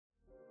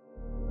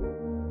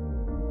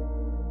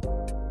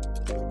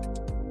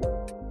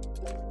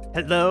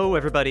Hello,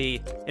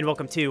 everybody, and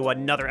welcome to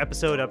another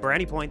episode of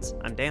Brownie Points.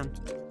 I'm Dan,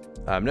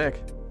 I'm Nick,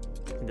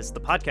 and this is the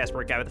podcast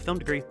where a guy with a film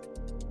degree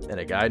and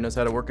a guy knows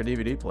how to work a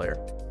DVD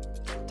player.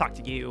 talk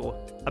to you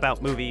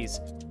about movies.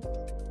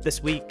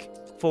 This week,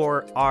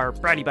 for our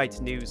Brownie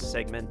Bites news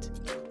segment,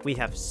 we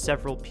have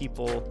several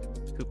people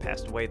who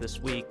passed away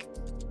this week.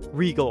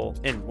 Regal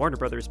and Warner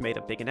Brothers made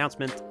a big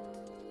announcement,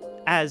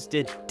 as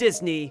did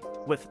Disney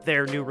with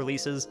their new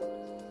releases.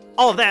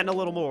 All of that and a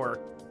little more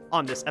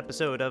on this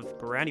episode of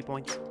Brownie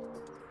Points.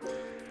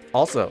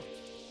 Also,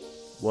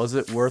 was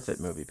it worth it,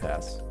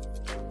 MoviePass?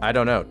 I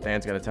don't know.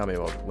 Dan's going to tell me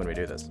when we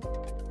do this.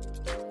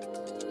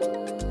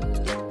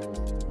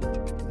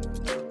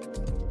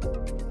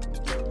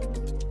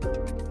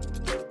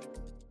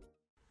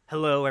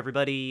 Hello,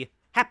 everybody.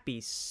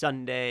 Happy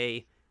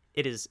Sunday.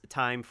 It is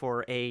time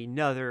for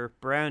another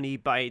Brownie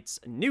Bites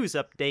news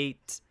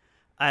update.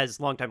 As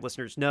longtime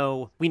listeners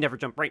know, we never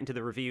jump right into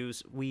the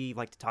reviews. We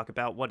like to talk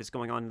about what is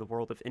going on in the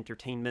world of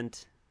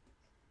entertainment.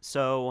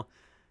 So,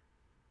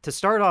 to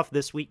start off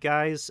this week,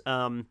 guys,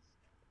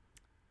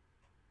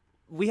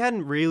 we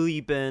hadn't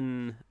really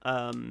been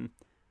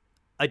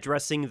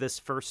addressing this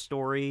first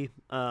story,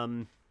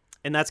 and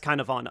that's kind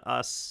of on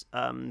us,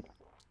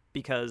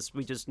 because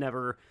we just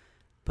never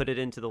put it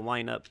into the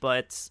lineup.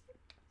 But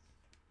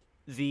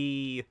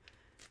the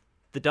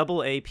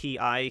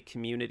AAPI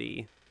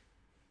community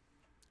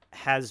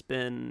has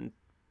been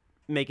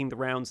making the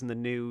rounds in the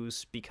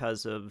news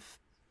because of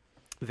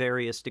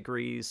various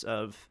degrees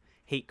of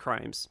hate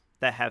crimes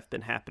that have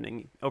been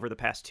happening over the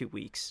past 2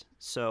 weeks.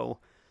 So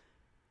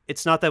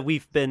it's not that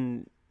we've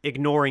been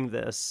ignoring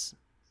this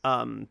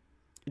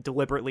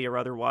deliberately or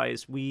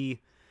otherwise.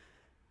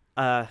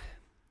 That's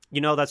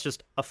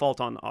just a fault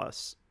on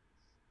us.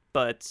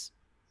 But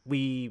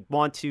we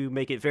want to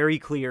make it very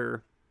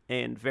clear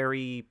and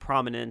very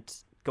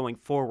prominent going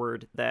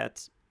forward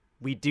that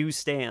we do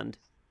stand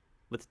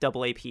with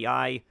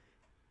AAPI.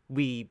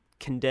 We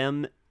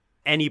condemn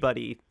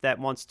anybody that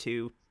wants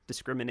to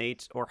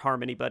discriminate or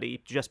harm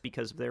anybody just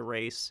because of their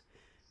race.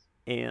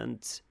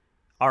 And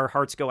our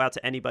hearts go out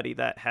to anybody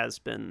that has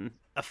been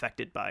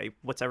affected by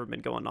what's ever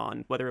been going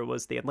on, whether it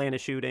was the Atlanta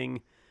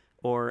shooting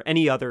or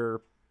any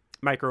other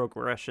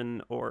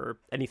microaggression or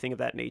anything of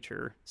that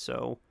nature.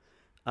 So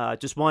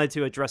just wanted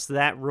to address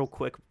that real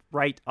quick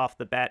right off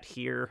the bat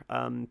here.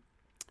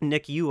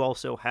 Nick, you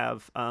also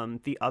have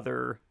the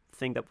other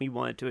thing that we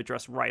wanted to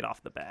address right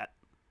off the bat.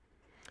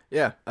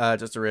 Yeah,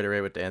 just to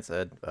reiterate what Dan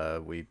said,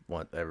 we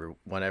want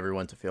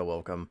everyone to feel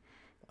welcome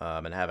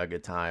and have a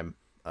good time.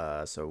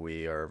 So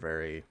we are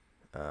very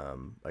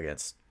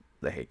against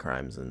the hate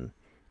crimes and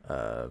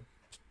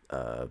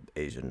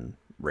Asian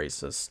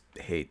racist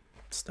hate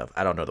stuff.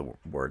 I don't know the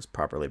words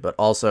properly, but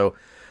also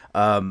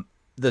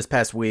this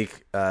past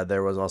week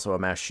there was also a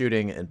mass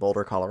shooting in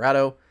Boulder,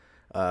 Colorado.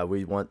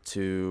 We want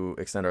to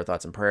extend our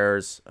thoughts and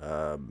prayers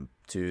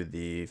to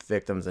the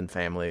victims and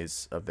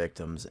families of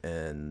victims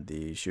in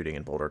the shooting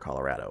in Boulder,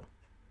 Colorado.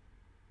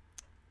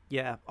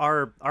 Yeah,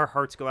 our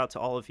hearts go out to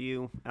all of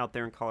you out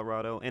there in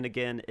Colorado. And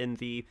again, in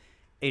the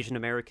Asian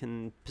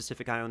American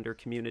Pacific Islander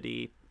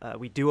community,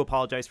 we do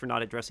apologize for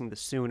not addressing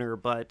this sooner,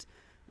 but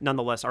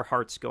nonetheless, our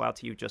hearts go out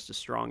to you just as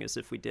strong as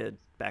if we did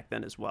back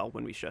then as well,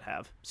 when we should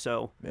have.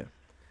 So, yeah,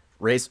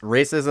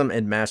 racism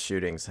and mass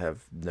shootings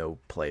have no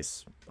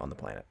place on the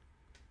planet.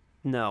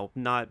 No,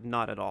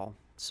 not at all.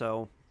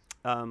 So,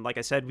 like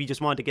I said, we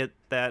just wanted to get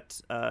that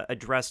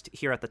addressed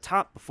here at the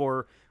top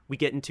before we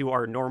get into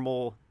our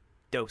normal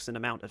dose and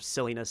amount of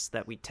silliness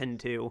that we tend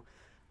to.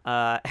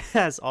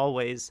 As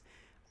always,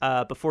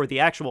 before the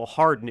actual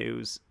hard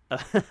news,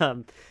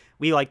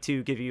 we like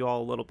to give you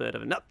all a little bit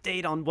of an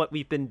update on what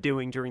we've been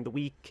doing during the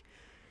week.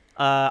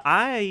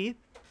 I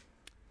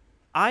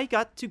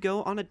got to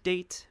go on a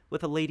date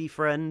with a lady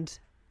friend.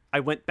 I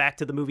went back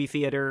to the movie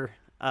theater.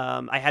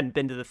 I hadn't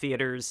been to the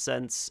theaters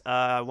since,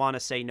 I want to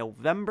say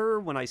November,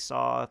 when I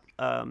saw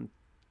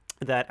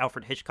that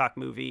Alfred Hitchcock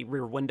movie,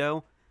 Rear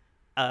Window.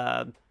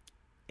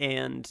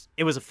 And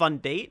it was a fun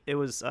date. It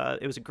was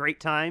a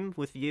great time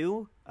with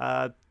you.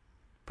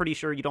 Pretty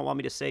sure you don't want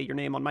me to say your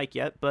name on mic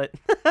yet, but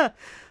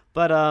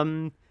but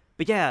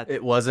yeah.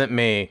 It wasn't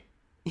me.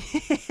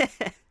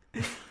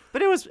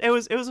 But it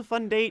was a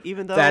fun date,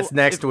 even though that's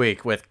next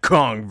week with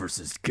Kong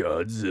versus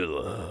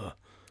Godzilla.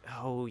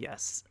 Oh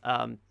yes.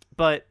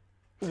 But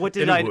what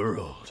did in I?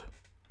 World.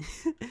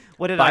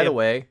 What did By I? the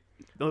way,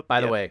 the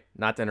way,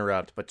 not to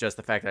interrupt, but just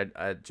the fact that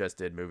I just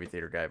did movie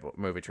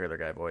trailer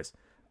guy voice.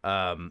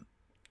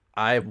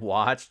 I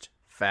watched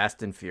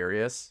Fast and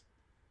Furious,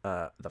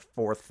 the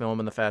fourth film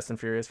in the Fast and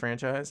Furious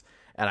franchise,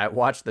 and I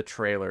watched the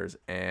trailers,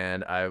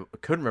 and I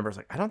couldn't remember. I was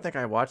like, I don't think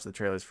I watched the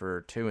trailers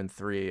for 2 and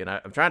 3, and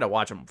I'm trying to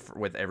watch them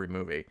with every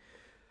movie.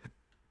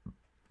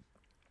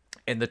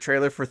 And the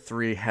trailer for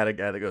 3 had a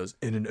guy that goes,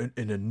 in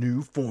a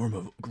new form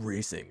of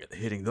racing,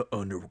 hitting the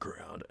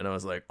underground. And I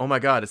was like, oh my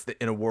god, it's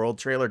the In a World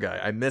trailer guy.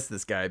 I miss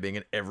this guy being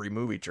in every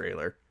movie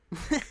trailer.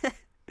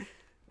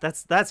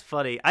 That's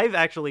funny. I've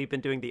actually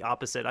been doing the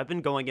opposite. I've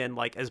been going in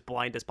like as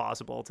blind as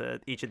possible to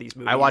each of these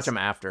movies. I watch them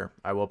after.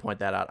 I will point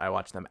that out. I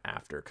watch them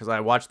after because I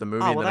watch the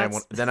movie, Oh,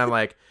 well, then I'm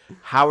like,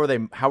 how are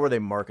they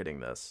marketing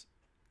this?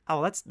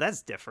 Oh,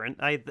 that's different.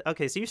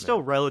 Okay, so you're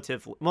still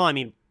relatively well. I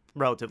mean,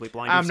 relatively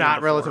blind. I'm You've seen not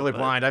before, relatively but,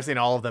 blind. I've seen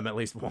all of them at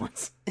least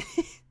once.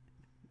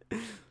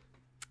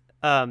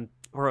 Oh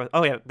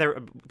yeah,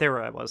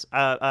 there I was.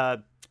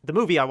 The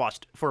movie I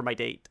watched for my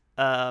date.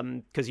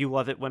 Because you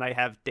love it when I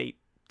have date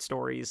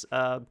stories.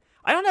 I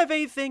don't have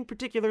anything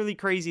particularly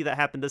crazy that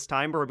happened this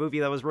time, or a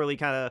movie that was really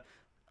kind of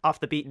off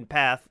the beaten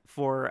path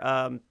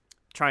for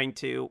trying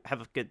to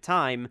have a good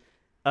time.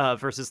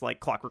 Versus like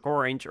Clockwork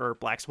Orange or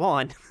Black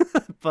Swan,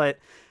 but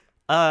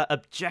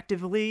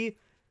objectively,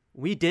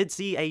 we did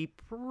see a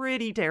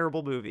pretty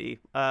terrible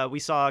movie. We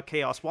saw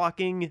Chaos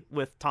Walking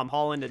with Tom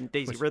Holland and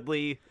Daisy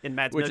Ridley and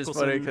Mads Mikkelsen. Which is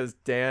funny because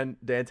Dan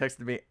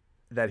texted me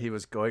that he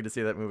was going to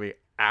see that movie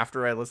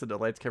after I listened to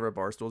Lights Camera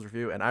Barstool's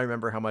review, and I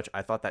remember how much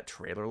I thought that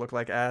trailer looked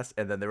like ass,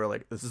 and then they were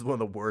like, "This is one of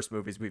the worst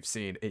movies we've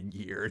seen in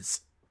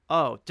years."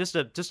 Oh, just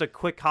a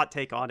quick hot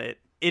take on it.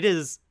 It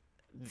is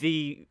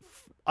the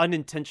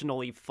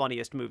unintentionally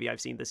funniest movie I've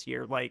seen this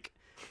year. Like,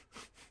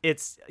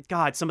 it's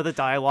God. Some of the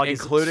dialogue,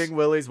 including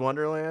Willy's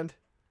Wonderland.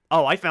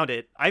 Oh, I found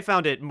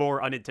it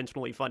more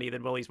unintentionally funny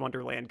than Willy's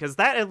Wonderland, because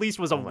that at least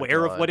was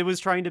aware of what it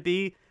was trying to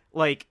be.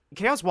 Like,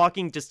 Chaos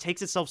Walking just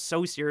takes itself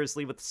so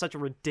seriously with such a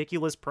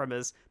ridiculous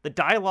premise. The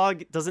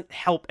dialogue doesn't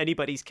help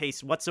anybody's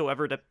case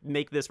whatsoever to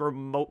make this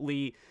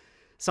remotely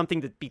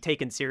something to be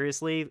taken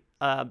seriously.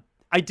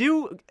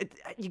 You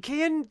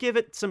can give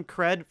it some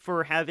cred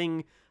for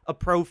having a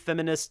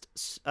pro-feminist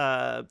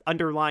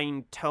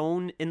underlying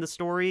tone in the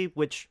story,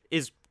 which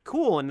is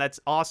cool and that's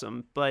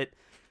awesome, but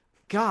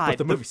God, but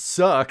the movie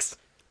sucks.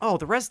 Oh,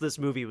 the rest of this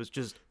movie was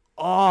just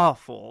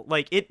awful.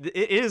 Like it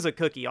is a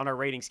cookie on our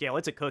rating scale.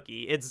 It's a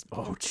cookie. It's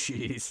oh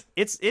jeez.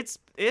 It's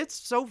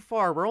so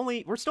far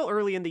we're still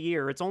early in the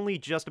year. It's only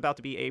just about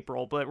to be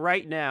April, but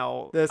right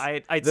now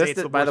I'd say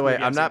it's the by the way,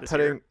 worst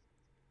movie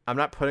I'm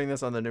not putting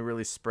this on the new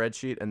release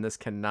spreadsheet, and this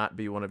cannot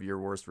be one of your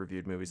worst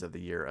reviewed movies of the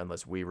year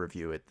unless we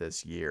review it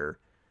this year,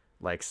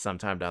 like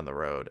sometime down the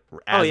road.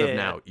 As of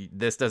now,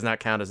 this does not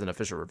count as an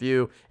official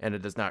review, and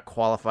it does not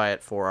qualify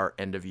it for our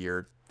end of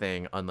year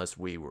thing unless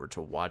we were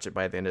to watch it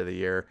by the end of the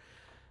year,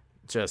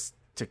 just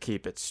to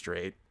keep it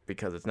straight,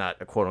 because it's not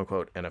a quote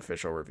unquote an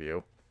official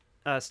review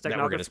that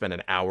we're going to spend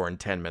an hour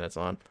and 10 minutes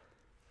on.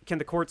 Can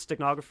the court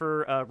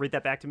stenographer read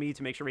that back to me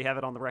to make sure we have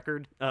it on the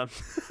record?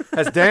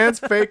 Has Dan's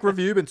fake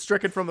review been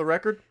stricken from the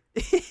record?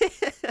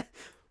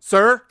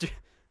 Sir?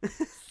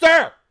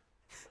 Sir!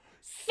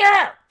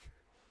 Sir!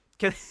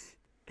 Can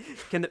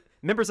the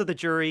members of the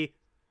jury,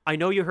 I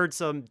know you heard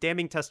some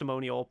damning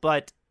testimonial,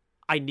 but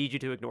I need you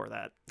to ignore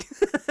that.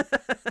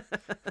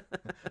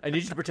 I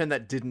need you to pretend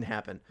that didn't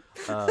happen.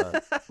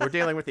 We're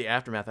dealing with the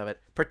aftermath of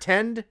it.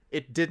 Pretend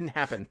it didn't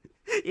happen.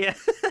 Yeah.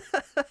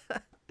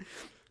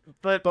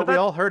 But we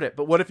all heard it.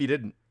 But what if you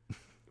didn't?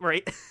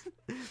 Right.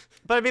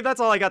 But I mean, that's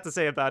all I got to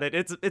say about it.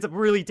 It's a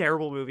really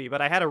terrible movie,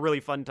 but I had a really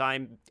fun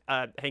time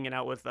hanging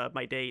out with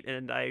my date,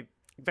 and I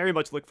very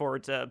much look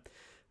forward to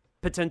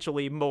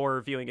potentially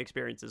more viewing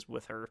experiences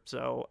with her.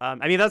 So,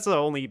 I mean, that's the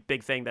only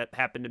big thing that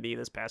happened to me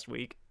this past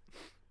week.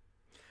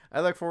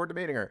 I look forward to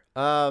meeting her.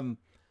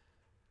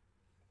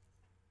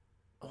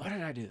 What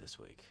did I do this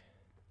week?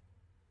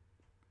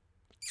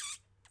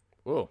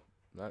 Whoa,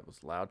 that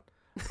was loud.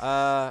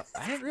 I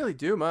didn't really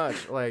do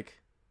much.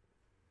 Like,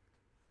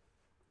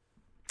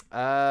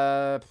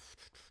 oh,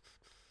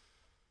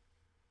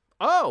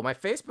 my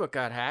Facebook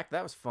got hacked.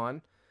 That was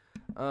fun.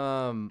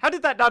 How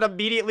did that not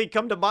immediately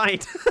come to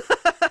mind?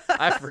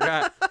 I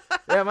forgot.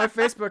 Yeah, my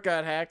Facebook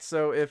got hacked.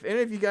 So if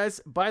any of you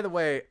guys, by the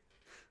way,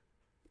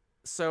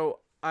 so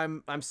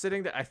I'm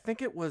sitting there. I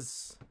think it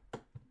was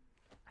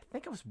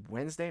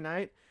Wednesday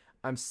night.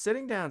 I'm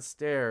sitting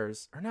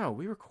downstairs. Or no,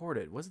 we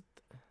recorded. Was it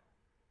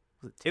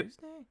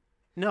Tuesday?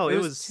 No, it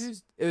was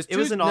Tuesday. It was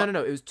Tuesday.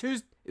 No. It was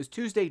Tuesday. It was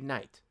Tuesday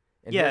night.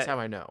 And here's how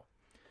I know.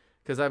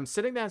 Because I'm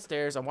sitting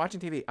downstairs. I'm watching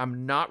TV.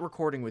 I'm not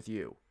recording with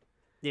you.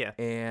 Yeah.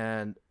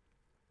 And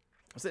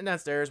I'm sitting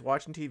downstairs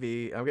watching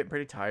TV. I'm getting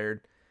pretty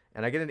tired.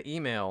 And I get an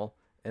email.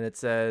 And it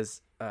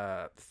says,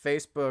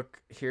 Facebook,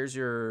 here's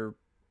your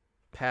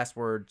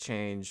password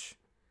change,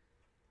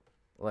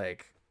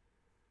 like,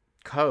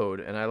 code.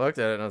 And I looked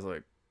at it and I was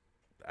like,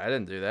 I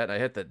didn't do that. And I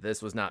hit that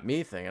this was not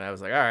me thing. And I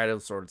was like, all right, it'll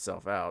sort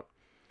itself out.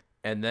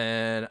 And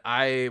then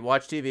I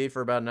watched TV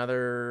for about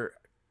another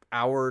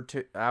hour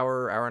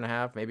and a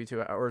half, maybe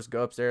 2 hours,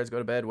 go upstairs, go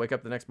to bed, wake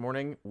up the next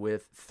morning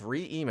with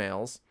 3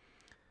 emails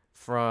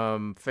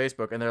from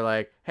Facebook. And they're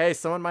like, hey,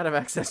 someone might have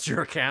accessed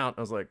your account.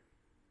 I was like,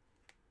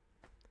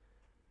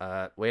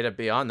 way to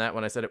be on that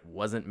when I said it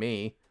wasn't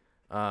me.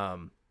 But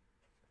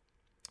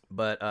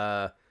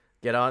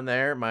get on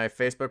there. My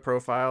Facebook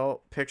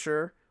profile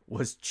picture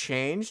was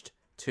changed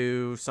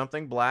to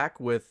something black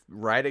with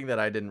writing that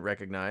I didn't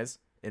recognize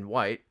in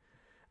white.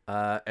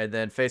 And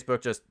then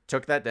Facebook just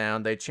took that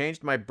down. They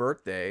changed my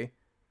birthday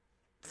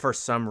for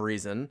some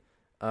reason.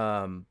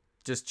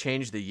 Just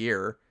changed the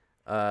year.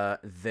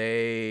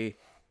 They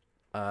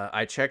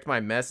I checked my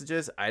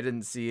messages. I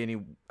didn't see any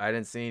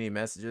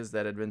messages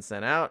that had been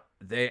sent out.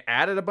 They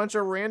added a bunch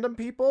of random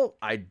people.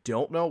 I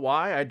don't know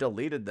why. I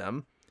deleted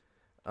them.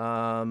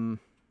 And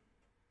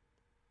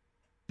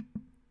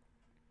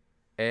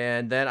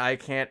then I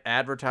can't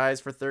advertise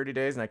for 30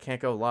 days and I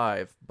can't go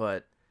live.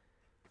 But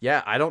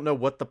yeah, I don't know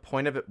what the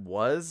point of it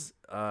was.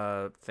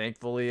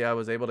 Thankfully I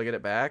was able to get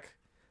it back.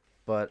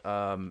 But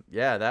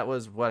yeah, that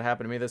was what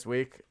happened to me this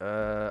week.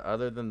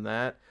 Other than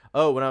that,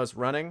 when I was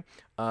running,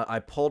 I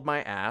pulled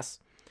my ass.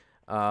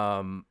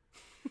 I'm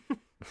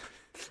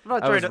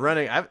not I was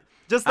running.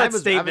 Just that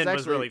statement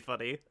was was really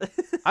funny.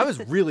 I was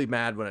really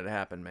mad when it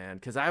happened, man,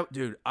 because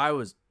I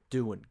was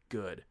doing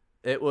good.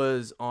 It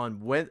was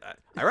on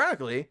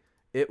ironically,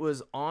 it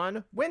was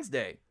on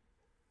Wednesday.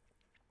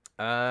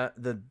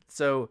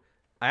 So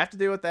I have to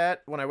deal with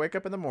that when I wake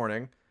up in the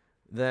morning.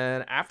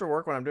 Then after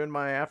work, when I'm doing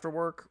my after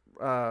work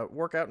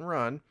workout and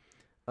run,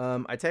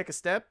 I take a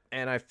step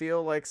and I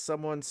feel like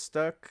someone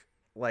stuck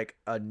like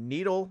a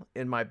needle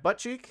in my butt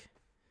cheek,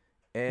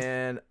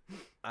 and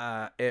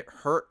it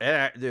hurt.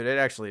 It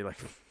actually like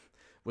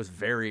was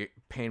very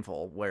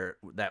painful where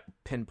that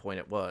pinpoint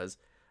it was.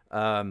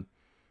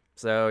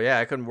 So yeah,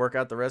 I couldn't work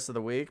out the rest of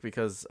the week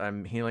because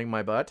I'm healing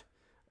my butt.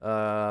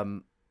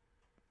 And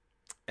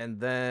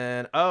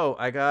then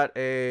I got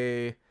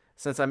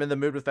since I'm in the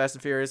mood with Fast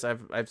and Furious,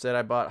 I've said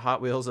I bought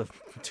Hot Wheels of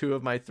 2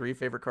 of my 3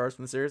 favorite cars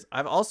from the series.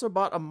 I've also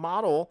bought a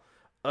model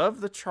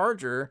of the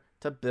Charger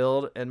to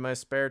build in my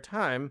spare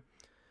time.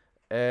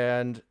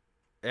 And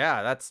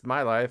yeah, that's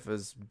my life,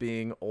 as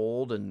being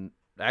old. And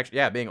actually,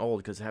 yeah, being old,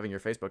 because having your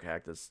Facebook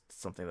hacked is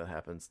something that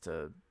happens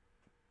to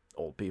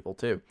old people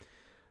too.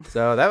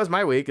 So that was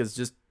my week, is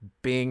just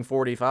being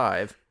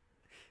 45.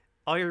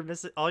 All you're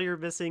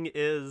missing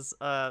is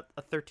a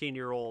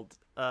 13-year-old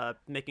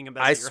making a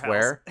mess at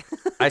your house.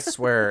 I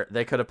swear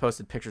they could have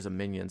posted pictures of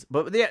Minions.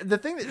 But the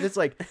thing that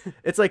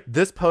it's like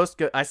this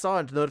post. I saw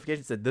a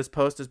notification said this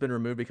post has been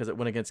removed because it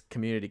went against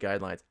community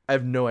guidelines. I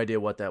have no idea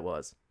what that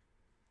was,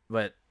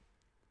 but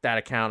that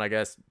account, I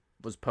guess,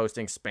 was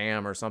posting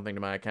spam or something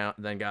to my account,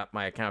 and then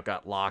my account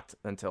got locked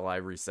until I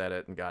reset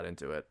it and got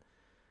into it.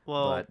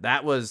 Well, but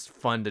that was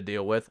fun to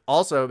deal with.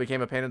 Also, it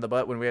became a pain in the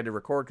butt when we had to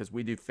record because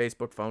we do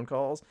Facebook phone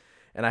calls,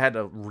 and I had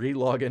to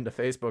re-log into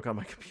Facebook on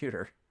my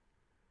computer.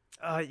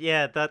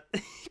 Yeah, that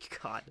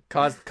God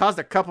caused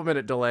a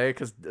couple-minute delay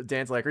because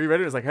Dan's like, "Are you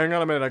ready?" It's like, "Hang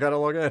on a minute, I gotta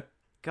log in."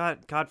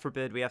 God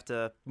forbid we have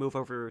to move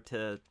over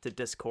to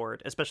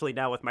Discord, especially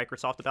now with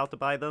Microsoft about to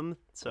buy them.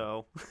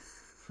 So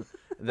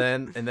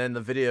then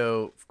the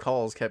video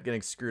calls kept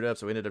getting screwed up,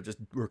 so we ended up just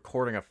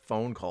recording a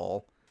phone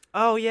call.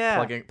 Oh yeah,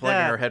 plugging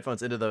our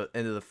headphones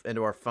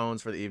into our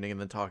phones for the evening, and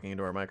then talking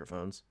into our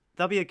microphones.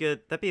 That'd be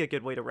a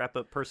good way to wrap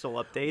up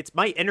personal updates.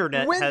 My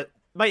internet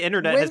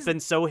has been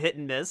so hit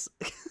and miss.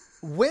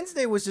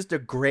 Wednesday was just a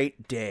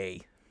great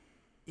day.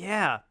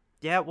 Yeah,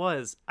 it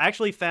was. I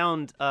actually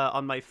found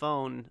on my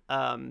phone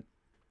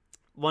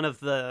one of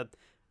the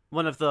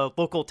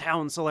local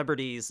town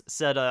celebrities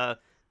said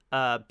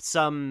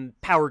some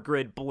power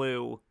grid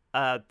blew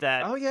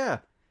that. Oh yeah.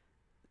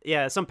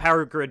 Yeah, some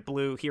power grid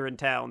blew here in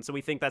town, so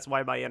we think that's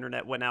why my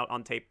internet went out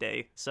on tape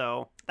day.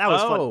 So that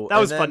was fun. That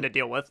was fun to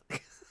deal with.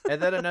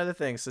 And then another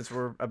thing, since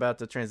we're about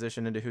to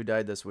transition into who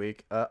died this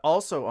week,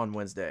 also on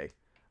Wednesday,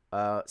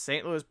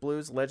 St. Louis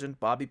Blues legend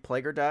Bobby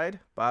Plager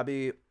died.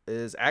 Bobby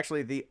is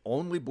actually the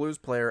only blues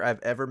player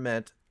I've ever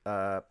met,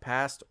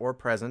 past or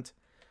present.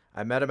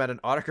 I met him at an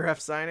autograph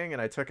signing, and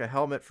I took a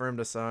helmet for him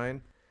to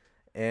sign.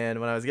 And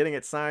when I was getting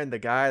it signed, the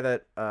guy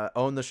that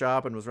owned the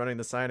shop and was running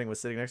the signing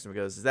was sitting next to me.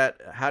 Goes,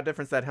 how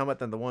different is that helmet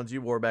than the ones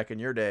you wore back in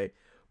your day?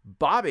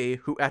 Bobby,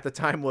 who at the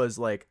time was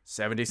like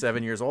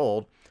 77 years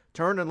old,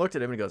 turned and looked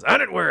at him and goes, "I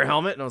didn't wear a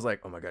helmet." And I was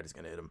like, "Oh my God, he's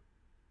going to hit him."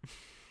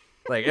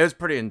 Like, it was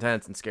pretty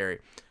intense and scary.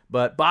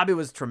 But Bobby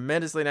was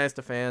tremendously nice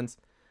to fans.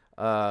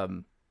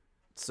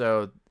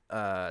 So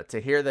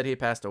to hear that he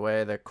passed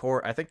away,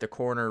 I think the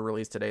coroner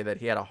released today that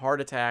he had a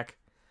heart attack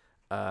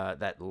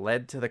that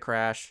led to the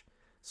crash.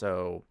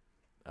 So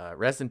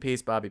rest in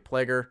peace, Bobby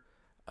Plager.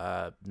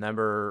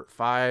 Number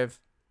 5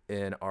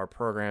 in our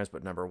programs,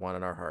 but number 1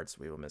 in our hearts.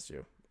 We will miss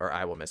you. Or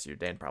I will miss you.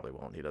 Dan probably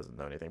won't. He doesn't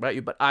know anything about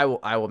you, but I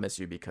will miss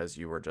you because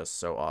you were just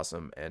so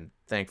awesome. And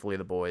thankfully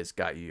the boys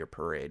got you your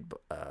parade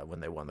when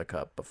they won the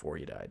cup before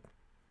you died.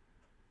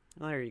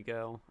 Well, there you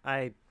go.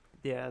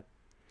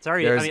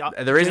 Sorry.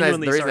 The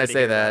reason I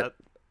say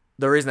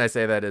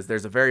that is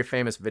there's a very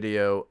famous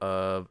video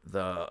of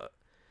the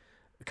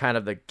kind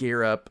of the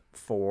gear up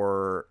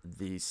for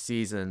the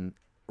season,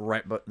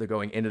 right? But they're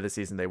going into the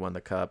season, they won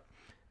the cup.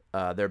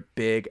 Their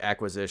biggest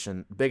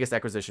acquisition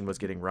was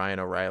getting Ryan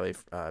O'Reilly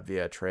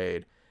via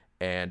trade.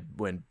 And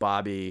when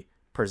Bobby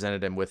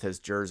presented him with his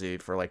jersey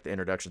for like the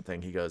introduction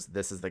thing, he goes,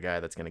 "This is the guy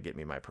that's going to get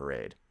me my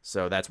parade."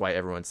 So that's why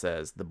everyone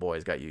says the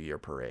boys got you your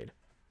parade.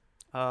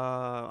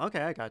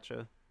 Okay, I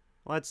gotcha.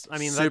 Well,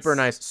 super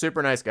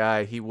nice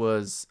guy. He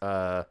was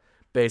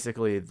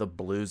basically the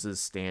Blues'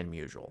 Stan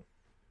Musial.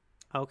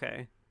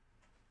 Okay.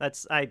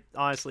 I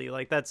honestly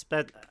like that.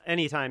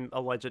 Anytime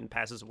a legend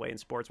passes away in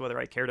sports, whether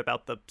I cared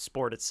about the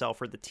sport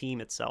itself or the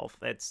team itself,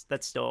 that's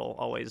still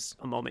always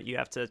a moment you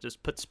have to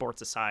just put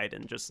sports aside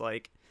and just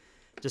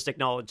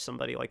acknowledge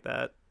somebody like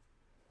that.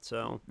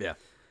 So Yeah.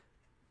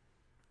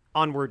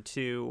 onward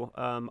to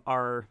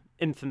our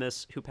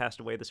infamous "Who Passed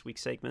Away This Week"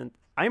 segment.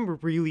 I'm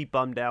really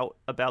bummed out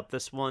about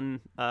this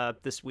one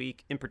this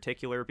week in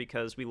particular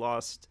because we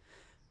lost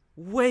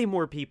way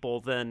more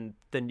people than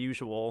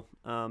usual,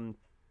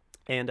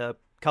 and a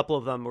couple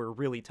of them were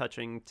really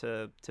touching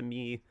to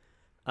me.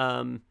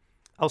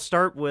 I'll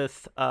start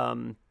with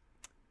I'm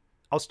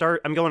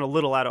going a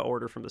little out of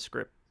order from the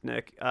script,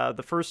 Nick.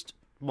 The first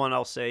one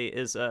I'll say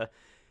is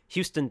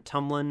Houston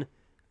Tumlin.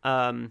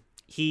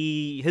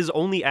 His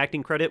only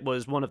acting credit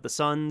was one of the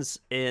sons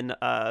in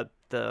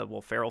the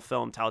Will Ferrell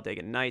film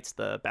Talladega Nights,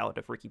 The Ballad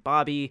of Ricky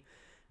Bobby.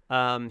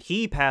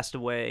 He passed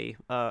away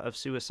of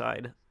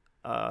suicide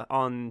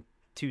on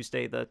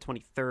Tuesday the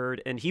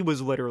 23rd, and he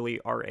was literally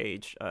our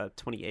age,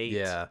 28.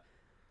 Yeah.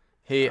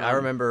 I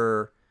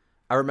remember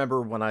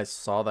when I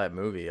saw that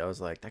movie, I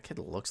was like, that kid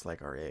looks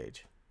like our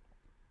age.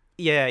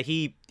 Yeah,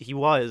 he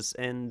was,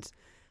 and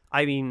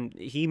I mean,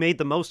 he made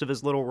the most of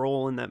his little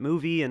role in that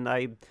movie, and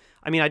I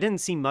mean, I didn't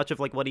see much of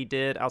like what he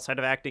did outside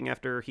of acting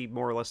after he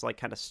more or less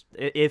like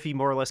if he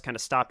more or less kind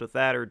of stopped with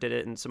that or did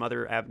it in some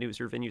other avenues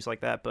or venues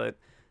like that. But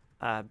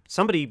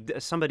somebody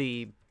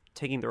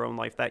taking their own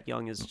life that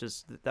young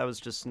is that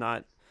was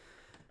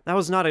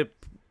not a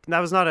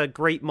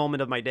great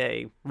moment of my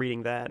day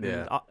reading that.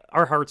 Yeah. And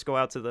our hearts go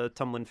out to the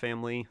Tumlin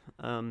family.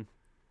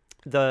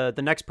 The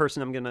next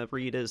person I'm gonna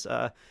read is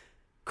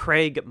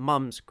Craig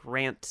Mums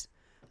Grant.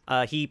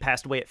 He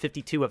passed away at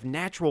 52 of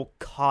natural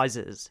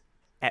causes.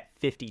 At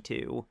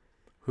 52,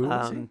 Who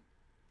was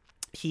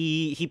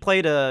he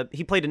played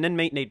an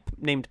inmate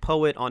named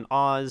Poet on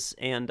Oz,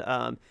 and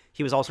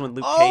he was also in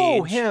Luke Cage.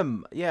 Oh,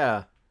 him,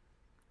 yeah.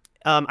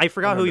 I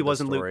forgot who he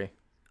was in Luke.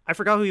 I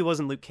forgot who he was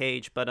in Luke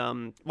Cage, but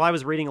while I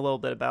was reading a little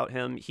bit about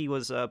him, he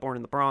was born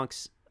in the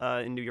Bronx,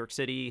 in New York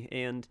City,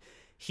 and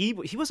he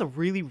was a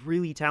really,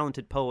 really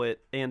talented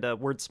poet and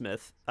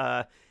wordsmith.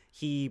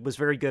 He was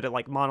very good at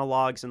like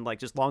monologues and like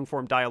just long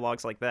form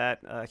dialogues like that.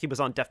 He was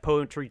on Def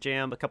Poetry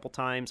Jam a couple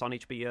times on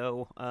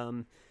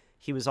HBO.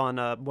 He was on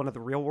one of the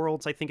Real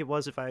Worlds, I think it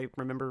was, if I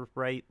remember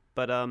right.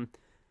 But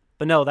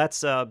no,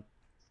 that's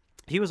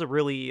he was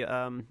really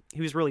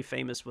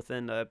famous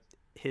within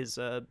his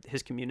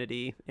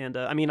community. And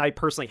I mean, I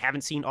personally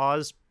haven't seen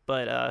Oz,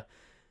 but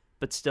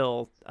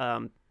still,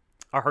 our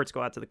hearts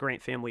go out to the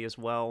Grant family as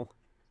well.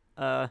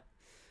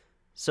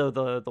 So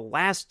the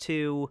last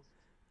two.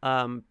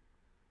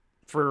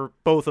 For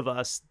both of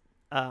us,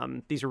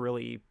 these are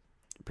really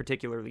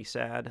particularly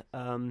sad.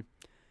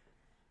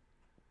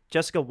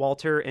 Jessica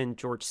Walter and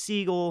George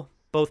Siegel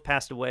both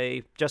passed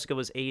away. Jessica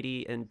was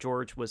 80 and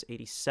George was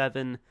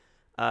 87.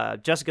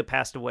 Jessica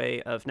passed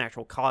away of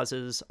natural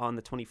causes on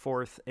the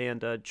 24th,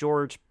 and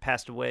George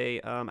passed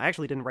away. I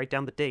actually didn't write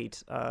down the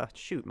date.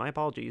 Shoot, my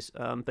apologies.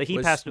 But he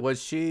passed.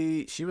 Was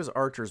she was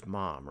Archer's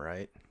mom,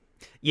 right?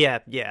 Yeah.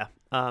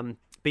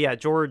 But yeah,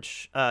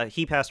 George,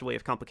 he passed away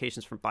of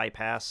complications from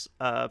bypass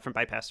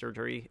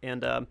surgery.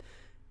 And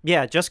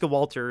yeah, Jessica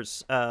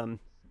Walters, Lucille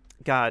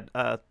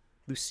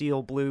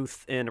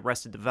Bluth in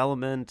Arrested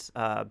Development,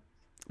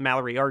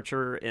 Mallory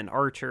Archer in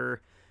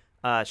Archer.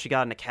 She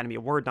got an Academy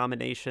Award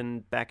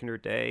nomination back in her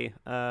day.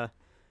 Yeah,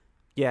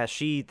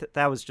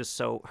 that was just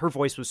her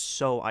voice was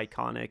so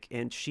iconic,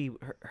 and she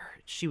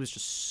was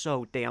just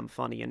so damn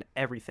funny in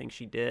everything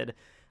she did.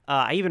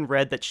 I even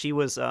read that she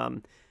was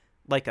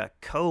like a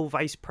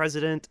co-vice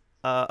president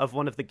of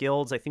one of the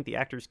guilds. I think the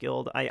Actors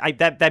Guild.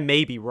 That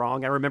may be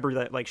wrong. I remember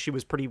that like she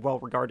was pretty well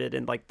regarded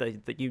in like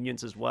the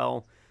unions as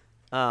well.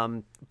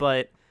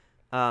 But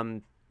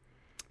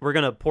we're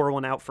gonna pour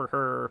one out for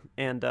her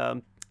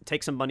and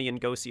take some money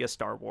and go see a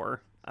Star Wars.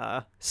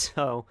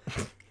 So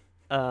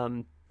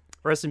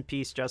rest in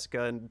peace,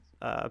 Jessica, and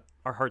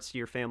our hearts to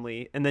your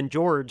family. And then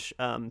George.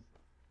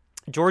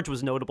 George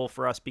was notable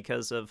for us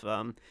because of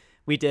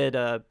we did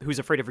Who's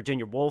Afraid of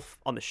Virginia Woolf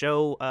on the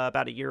show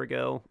about a year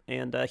ago,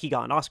 and he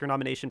got an Oscar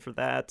nomination for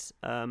that.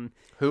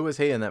 Who was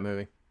he in that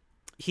movie?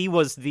 He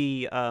was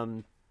the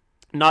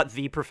not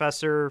the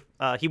professor.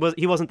 He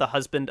wasn't the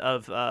husband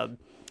of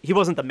he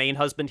wasn't the main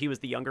husband. He was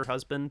the younger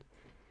husband.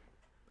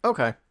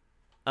 Okay.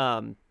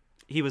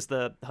 He was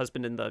the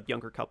husband in the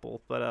younger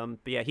couple, but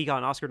yeah, he got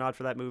an Oscar nod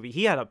for that movie.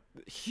 He had a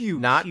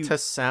huge not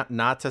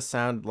to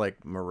sound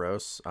like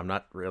morose. I'm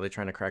not really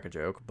trying to crack a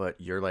joke, but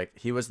you're like,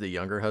 he was the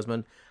younger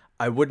husband.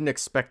 I wouldn't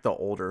expect the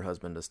older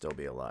husband to still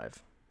be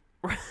alive.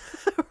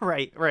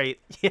 Right.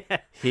 Yeah.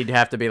 He'd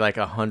have to be like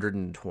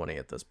 120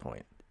 at this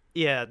point.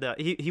 Yeah, no,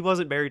 he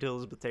wasn't married to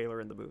Elizabeth Taylor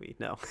in the movie.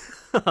 No.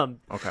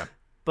 Okay.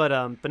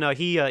 But no,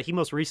 he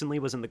most recently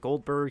was in The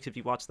Goldbergs. If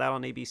you watch that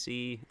on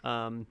ABC.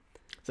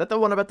 Is that the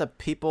one about the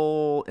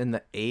people in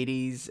the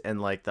 80s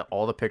and like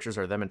all the pictures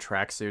are them in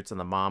tracksuits and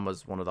the mom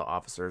was one of the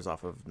officers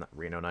off of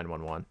Reno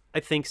 911?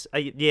 I think so.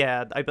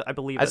 Yeah, I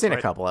believe I've seen right.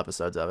 a couple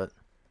episodes of it.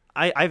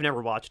 I've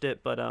never watched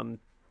it, but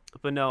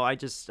no, I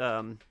just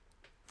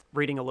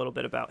reading a little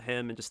bit about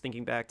him and just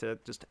thinking back to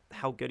just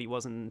how good he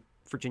was in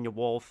Virginia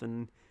Woolf.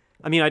 And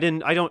I mean, I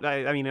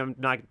mean, I'm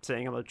not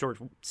saying I'm a George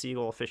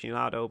Segal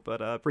aficionado,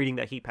 but reading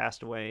that he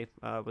passed away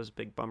was a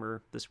big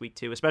bummer this week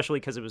too, especially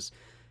because it was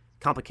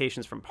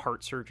complications from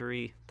heart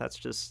surgery. That's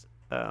just,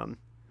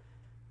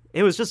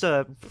 it was just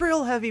a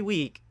real heavy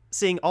week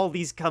seeing all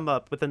these come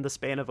up within the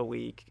span of a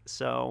week.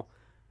 So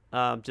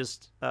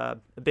just a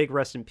big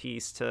rest in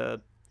peace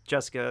to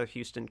Jessica,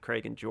 Houston,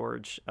 Craig, and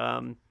George.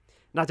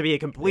 Not to be a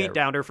complete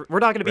downer. We're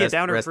not going to be a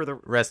downer for the...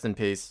 Rest in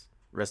peace.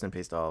 Rest in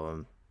peace to all of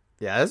them.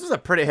 Yeah, this was a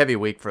pretty heavy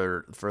week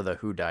for the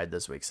Who Died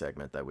This Week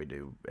segment that we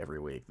do every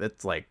week.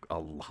 That's like a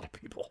lot of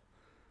people.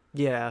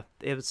 Yeah,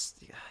 it was,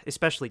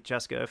 especially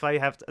Jessica. If I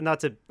have to, not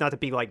to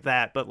be like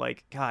that, but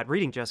like, God,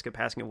 reading Jessica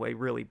passing away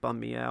really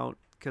bummed me out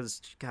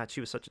because, God, she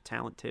was such a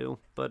talent too.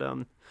 But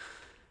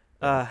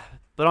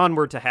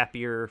onward to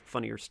happier,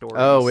 funnier stories.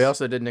 Oh, we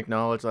also didn't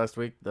acknowledge last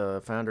week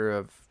the founder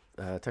of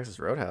Texas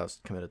Roadhouse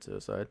committed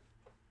suicide.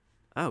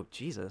 Oh,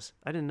 Jesus.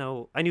 I didn't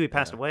know. I knew he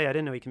passed away. I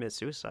didn't know he committed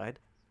suicide.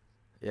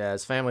 Yeah,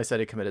 his family said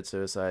he committed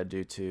suicide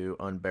due to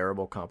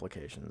unbearable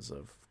complications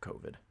of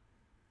COVID.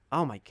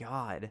 Oh, my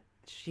God.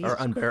 Jesus or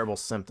unbearable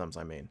symptoms,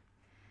 I mean.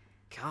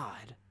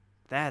 God.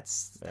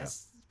 That's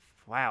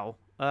wow.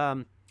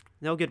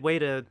 No good way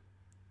to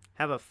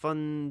have a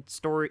fun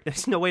story.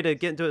 There's no way to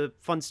get into a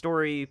fun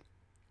story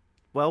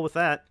well with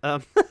that.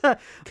 How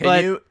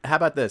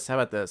about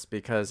this?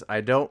 Because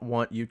I don't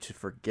want you to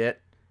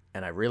forget,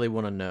 and I really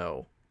want to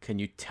know. Can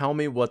you tell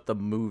me what the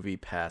Movie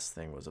Pass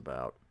thing was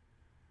about?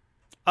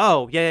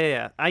 Oh,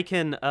 yeah. I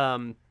can,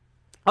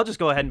 I'll just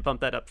go ahead and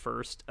bump that up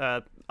first.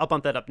 I'll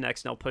bump that up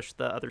next, and I'll push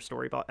the other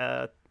story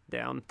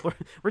down.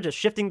 We're just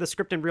shifting the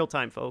script in real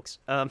time, folks.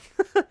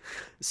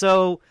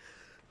 So,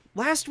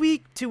 last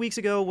week, 2 weeks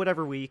ago,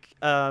 whatever week,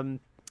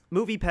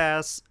 Movie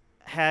Pass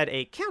had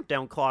a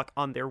countdown clock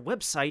on their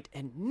website,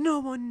 and no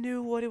one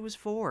knew what it was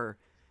for.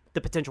 The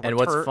potential and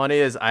what's funny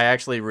is I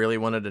actually really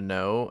wanted to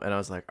know, and I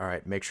was like, all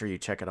right, make sure you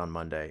check it on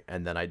Monday.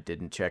 And then I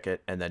didn't check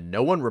it, and then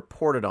no one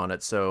reported on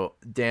it. So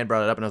Dan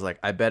brought it up, and I was like,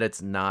 I bet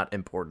it's not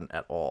important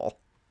at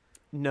all.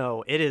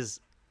 No, it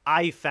is.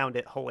 I found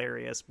it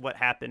hilarious what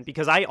happened,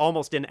 because I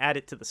almost didn't add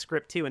it to the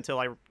script, too, until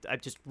I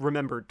just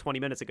remembered 20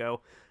 minutes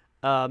ago.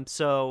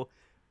 So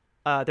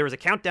there was a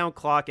countdown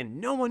clock, and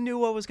no one knew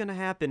what was going to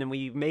happen, and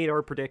we made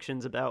our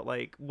predictions about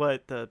like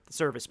what the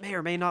service may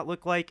or may not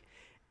look like.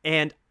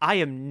 And I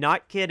am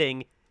not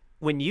kidding.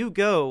 When you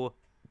go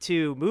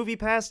to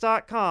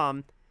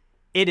MoviePass.com,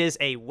 it is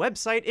a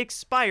website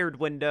expired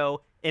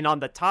window, and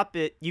on the top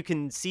you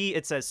can see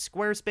it says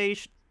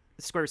Squarespace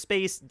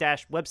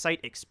 -website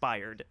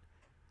expired.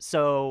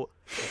 So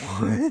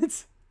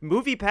what?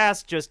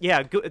 MoviePass just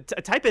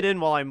type it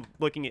in while I'm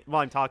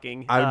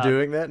talking. I'm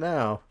doing that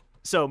now.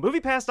 So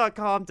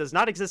MoviePass.com does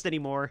not exist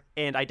anymore,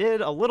 and I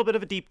did a little bit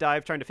of a deep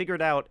dive trying to figure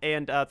it out.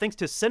 And thanks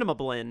to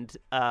CinemaBlend,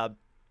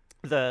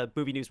 the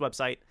movie news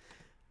website,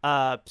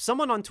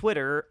 someone on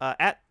Twitter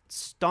at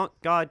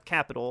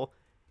StonkGodCapital,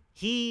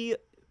 he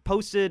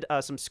posted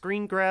some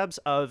screen grabs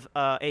of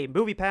a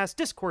MoviePass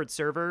Discord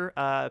server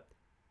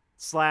 /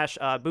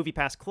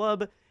 MoviePass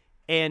Club,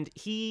 and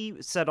he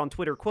said on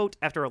Twitter, quote,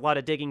 after a lot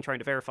of digging trying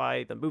to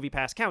verify the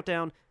MoviePass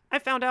countdown, I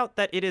found out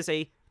that it is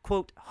a,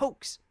 quote,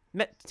 hoax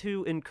meant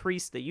to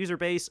increase the user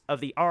base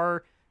of the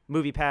R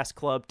MoviePass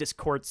Club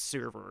Discord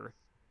server.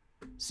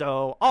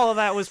 So all of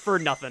that was for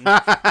nothing.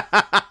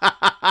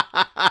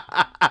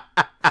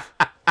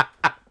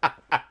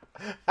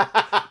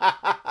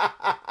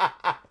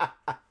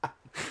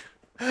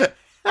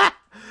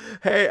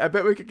 Hey, I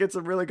bet we could get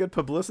some really good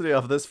publicity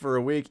off this for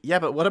a week. Yeah,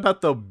 but what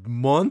about the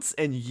months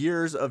and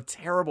years of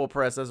terrible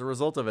press as a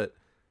result of it?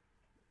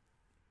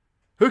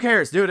 Who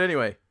cares? Do it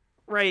anyway.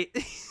 Right.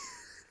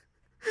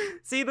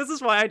 See, this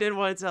is why I didn't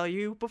want to tell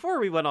you before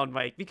we went on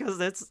mic, because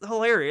it's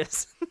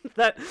hilarious.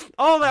 That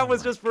all that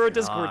was just for a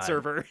Discord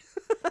server.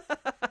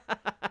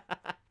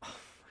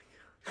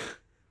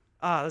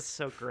 That's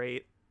so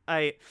great.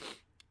 I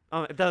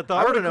want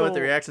to know what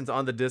the reactions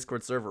on the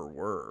Discord server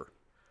were.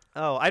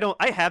 Oh,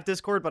 I have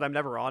Discord, but I'm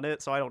never on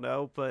it, so I don't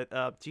know.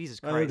 But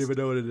Jesus Christ, I don't even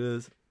know what it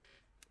is.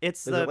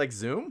 Is it like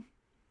Zoom?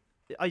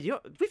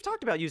 We've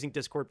talked about using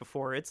Discord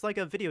before. It's like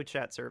a video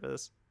chat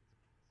service.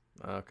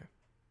 Okay.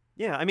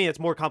 Yeah, I mean, it's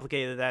more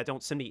complicated than that.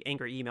 Don't send me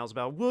angry emails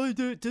about why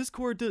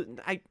Discord.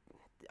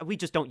 We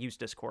just don't use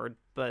Discord,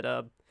 but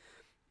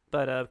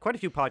quite a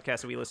few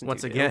podcasts that we listen to.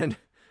 Once again,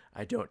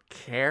 I don't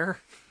care.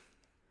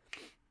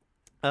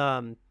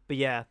 But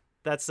yeah,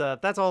 that's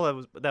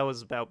all that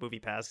was about Movie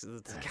Pass.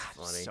 It's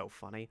funny. So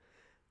funny.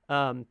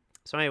 So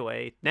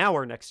anyway, now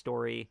our next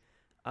story.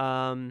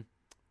 I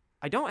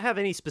don't have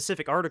any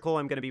specific article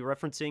I'm going to be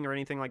referencing or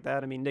anything like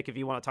that. I mean, Nick, if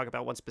you want to talk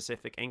about one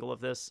specific angle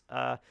of this,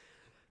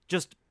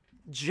 just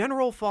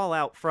general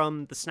fallout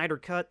from the Snyder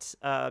Cut.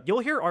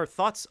 You'll hear our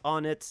thoughts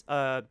on it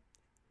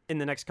in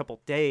the next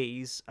couple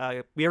days.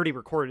 We already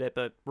recorded it,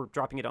 but we're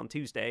dropping it on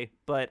Tuesday.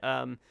 But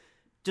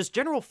just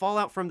general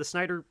fallout from the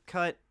Snyder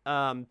Cut.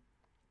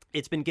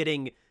 It's been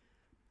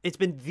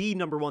the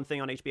number one thing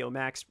on HBO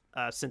Max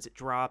since it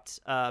dropped.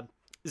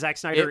 Zack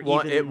Snyder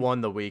It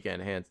won the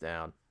weekend hands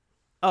down.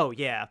 Oh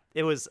yeah,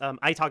 it was.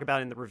 I talk about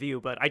it in the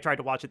review, but I tried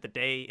to watch it the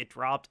day it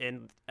dropped,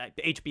 and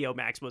HBO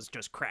Max was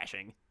just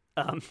crashing.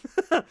 Um,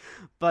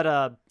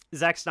 but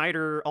Zack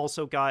Snyder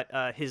also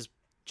got his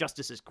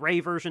Justice is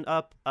Gray version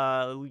up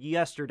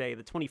yesterday,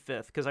 the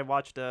 25th, because I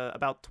watched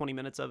about 20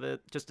 minutes of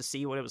it just to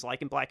see what it was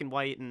like in black and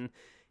white, and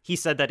he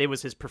said that it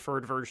was his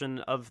preferred version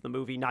of the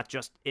movie, not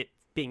just it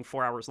being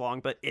 4 hours long,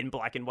 but in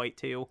black and white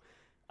too.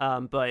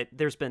 But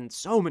there's been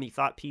so many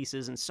thought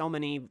pieces and so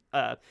many.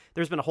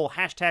 There's been a whole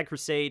hashtag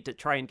crusade to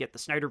try and get the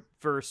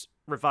Snyderverse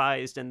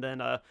revised, and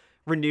then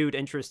renewed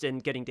interest in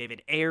getting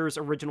David Ayer's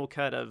original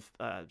cut of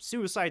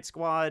Suicide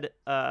Squad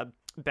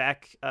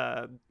back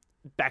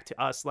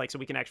to us, like, so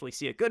we can actually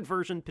see a good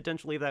version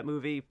potentially of that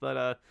movie.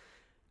 But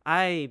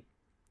I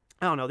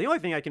don't know. The only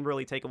thing I can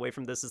really take away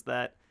from this is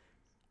that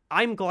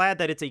I'm glad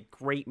that it's a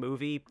great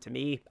movie. To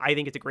me, I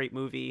think it's a great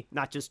movie,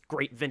 not just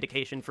great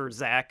vindication for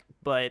Zack,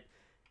 but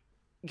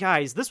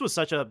guys, this was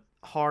such a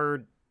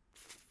hard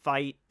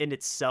fight in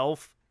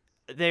itself.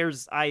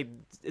 There's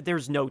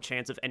no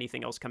chance of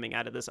anything else coming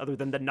out of this other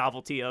than the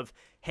novelty of,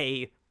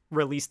 hey,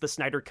 release the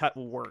Snyder Cut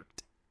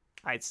worked.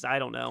 I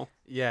don't know.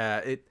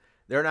 Yeah,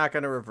 they're not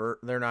gonna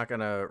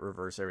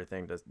reverse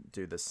everything to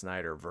do the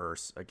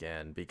Snyderverse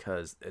again,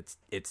 because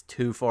it's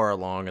too far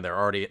along, and they're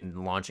already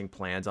launching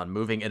plans on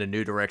moving in a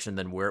new direction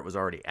than where it was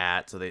already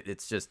at. So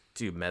it's just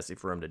too messy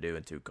for them to do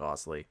and too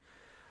costly.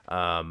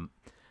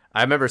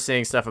 I remember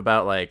seeing stuff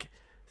about like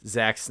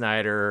Zack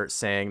Snyder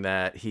saying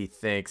that he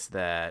thinks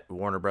that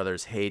Warner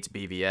Brothers hates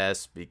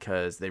BVS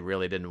because they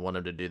really didn't want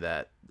him to do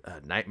that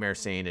nightmare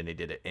scene, and he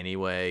did it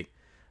anyway.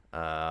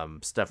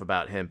 Stuff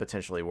about him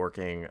potentially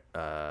working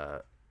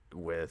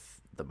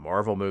with the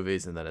Marvel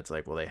movies, and then it's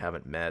like, well, they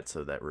haven't met,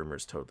 so that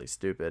rumor's totally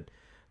stupid.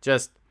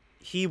 Just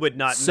he would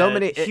not.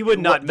 He would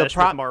not mesh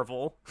with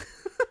Marvel.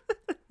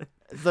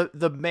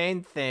 The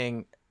main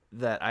thing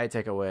that I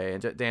take away,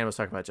 and Dan was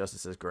talking about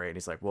Justice is Great, and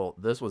he's like, well,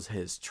 this was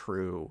his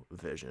true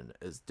vision,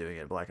 is doing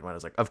it in black and white. I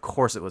was like, of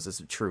course it was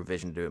his true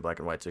vision to do it in black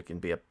and white, so he can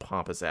be a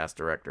pompous ass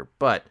director.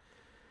 But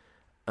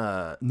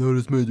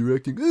notice my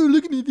directing. Oh,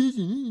 look at my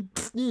vision.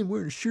 I'm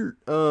wearing a shirt.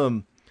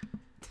 But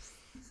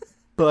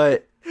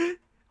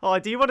oh,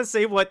 do you want to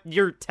say what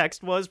your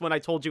text was when I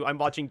told you I'm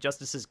watching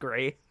Justice is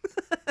Gray?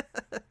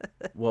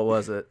 What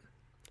was it?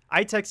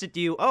 I texted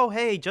you, oh,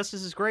 hey,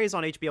 Justice is Gray is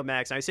on HBO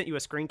Max. And I sent you a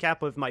screen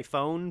cap of my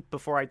phone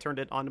before I turned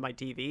it onto my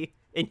TV.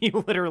 And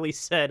you literally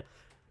said,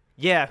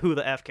 yeah, who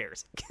the F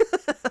cares?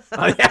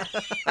 Oh, yeah.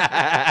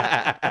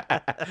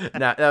 No,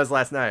 that was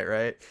last night,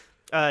 right?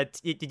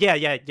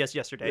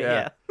 Yesterday,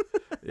 yeah.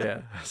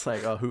 Yeah, it's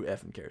like, oh, who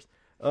effing cares?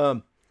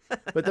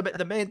 But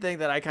the main thing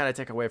that I kind of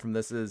take away from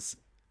this is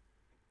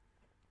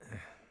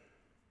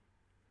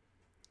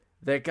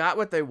they got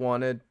what they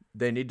wanted.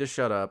 They need to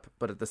shut up,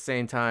 but at the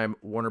same time,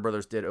 Warner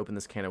Brothers did open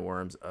this can of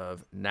worms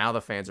of now the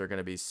fans are going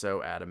to be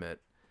so adamant.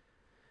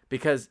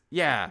 Because,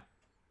 yeah,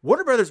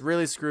 Warner Brothers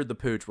really screwed the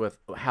pooch with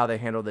how they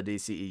handled the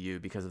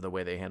DCEU because of the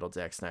way they handled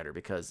Zack Snyder.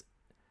 Because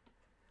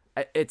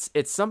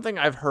it's something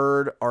I've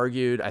heard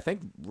argued. I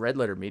think Red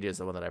Letter Media is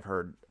the one that I've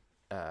heard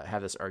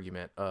have this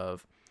argument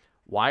of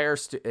why are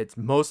it's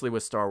mostly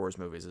with Star Wars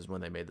movies is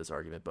when they made this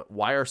argument. But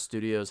why are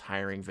studios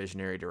hiring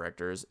visionary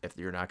directors if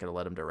you're not going to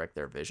let them direct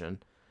their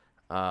vision?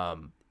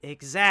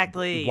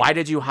 Exactly. Why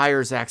did you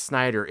hire Zack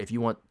Snyder if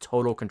you want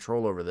total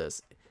control over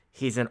this?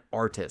 He's an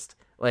artist.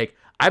 Like,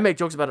 I make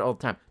jokes about it all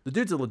the time. The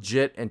dude's a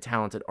legit and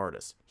talented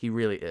artist. He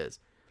really is.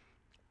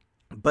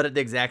 But at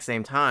the exact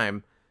same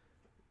time,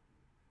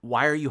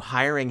 why are you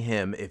hiring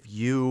him if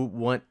you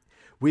want...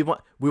 We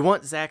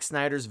want Zack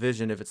Snyder's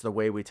vision if it's the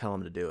way we tell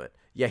him to do it.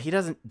 Yeah, he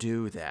doesn't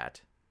do that.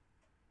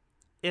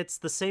 It's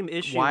the same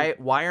issue.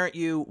 Why aren't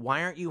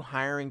you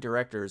hiring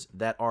directors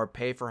that are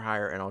pay for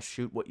hire and I'll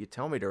shoot what you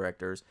tell me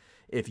directors?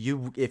 If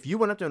you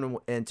went up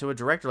to a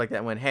director like that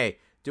and went, hey,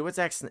 do what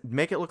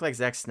make it look like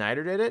Zack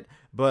Snyder did it,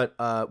 but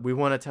we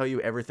want to tell you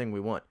everything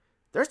we want.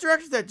 There's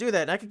directors that do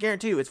that, and I can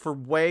guarantee you it's for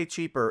way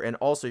cheaper, and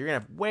also you're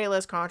gonna have way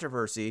less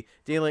controversy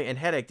and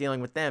headache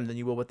dealing with them than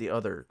you will with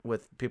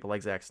people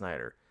like Zack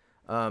Snyder.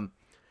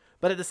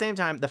 But at the same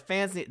time, the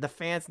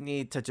fans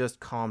need to just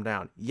calm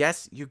down.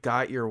 Yes, you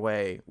got your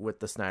way with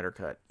the Snyder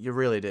Cut. You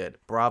really did.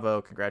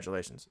 Bravo,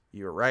 congratulations.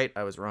 You were right.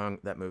 I was wrong.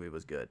 That movie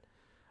was good.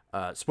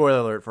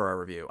 Spoiler alert for our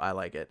review. I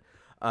like it.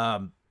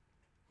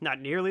 Not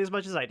nearly as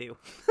much as I do.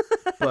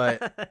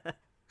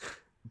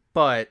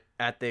 but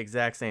at the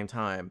exact same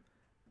time,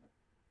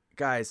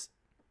 guys,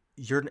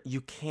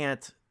 you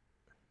can't.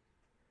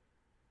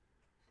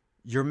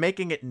 You're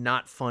making it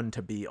not fun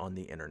to be on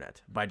the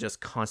internet by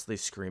just constantly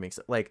screaming.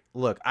 Like,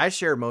 look, I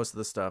share most of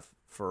the stuff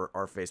for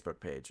our Facebook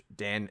page.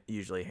 Dan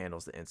usually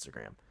handles the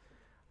Instagram.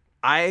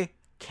 I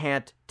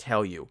can't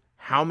tell you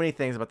how many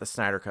things about the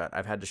Snyder Cut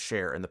I've had to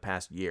share in the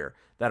past year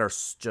that are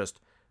just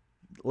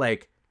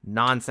like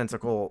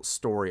nonsensical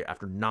story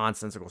after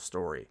nonsensical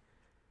story.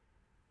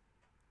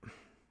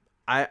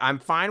 I'm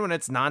fine when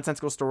it's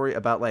nonsensical story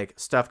about like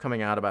stuff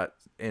coming out about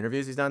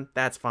interviews he's done.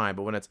 That's fine.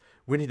 But when it's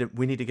we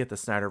need to get the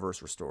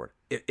Snyderverse restored,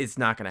 it's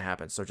not going to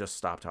happen. So just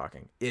stop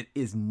talking. It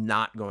is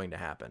not going to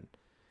happen.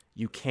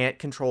 You can't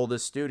control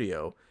this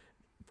studio.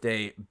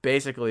 They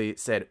basically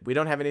said we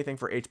don't have anything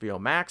for HBO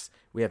Max.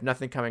 We have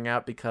nothing coming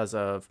out because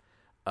of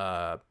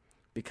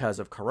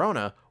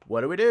Corona.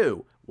 What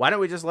do? Why don't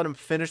we just let them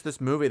finish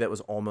this movie that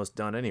was almost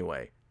done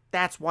anyway?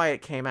 That's why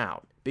it came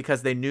out,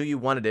 because they knew you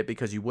wanted it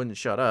because you wouldn't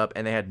shut up,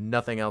 and they had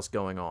nothing else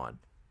going on,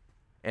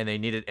 and they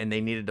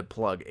needed to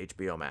plug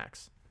HBO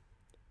Max.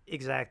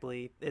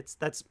 Exactly. That's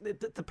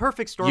the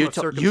perfect storm of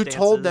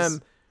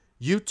circumstances.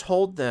 You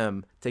told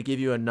them to give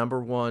you a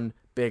 #1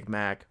 Big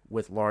Mac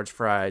with large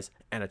fries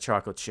and a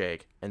chocolate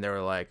shake, and they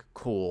were like,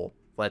 "Cool,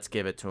 let's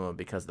give it to them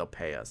because they'll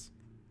pay us."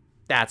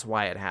 That's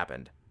why it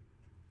happened.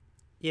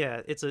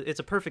 Yeah, it's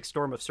a perfect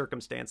storm of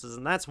circumstances,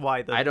 and that's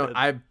why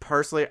I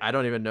personally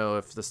don't even know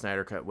if the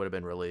Snyder Cut would have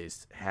been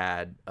released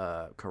had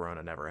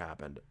Corona never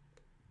happened.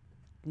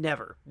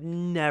 Never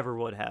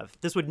would have.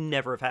 This would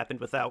never have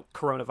happened without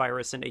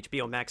coronavirus and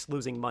HBO Max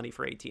losing money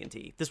for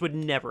AT&T. This would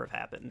never have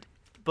happened.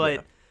 But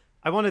yeah.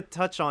 I want to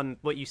touch on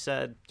what you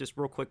said just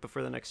real quick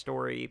before the next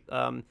story.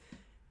 Red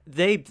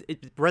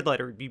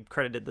Letter, you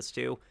credited this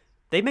too.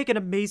 They make an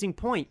amazing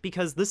point,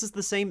 because this is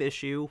the same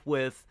issue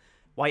with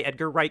why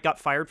Edgar Wright got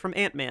fired from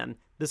Ant-Man.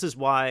 This is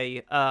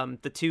why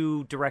the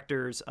 2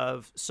 directors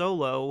of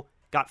Solo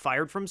got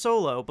fired from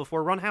Solo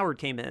before Ron Howard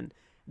came in.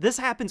 This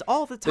happens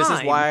all the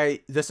time.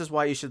 This is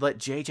why you should let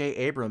J.J.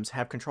 Abrams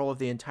have control of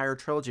the entire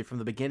trilogy from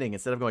the beginning,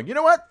 instead of going, you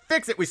know what?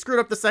 Fix it. We screwed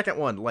up the second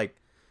one. Like,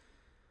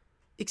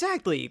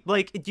 exactly.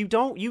 Like,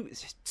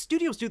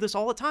 studios do this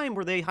all the time,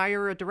 where they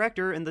hire a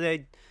director and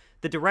the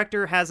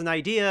director has an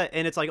idea,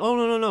 and it's like,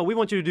 oh, no, we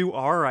want you to do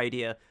our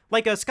idea.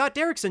 Like, Scott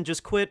Derrickson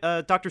just quit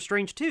Doctor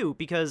Strange 2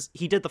 because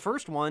he did the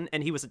first one,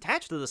 and he was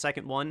attached to the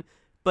second one,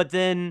 but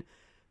then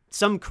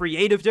some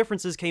creative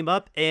differences came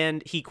up,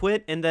 and he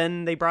quit, and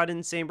then they brought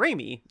in Sam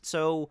Raimi.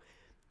 So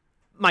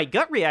my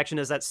gut reaction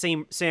is that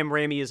Sam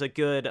Raimi is a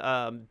good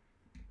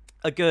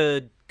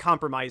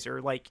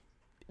compromiser. Like,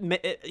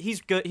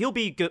 he's good. He'll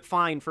be good,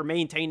 fine for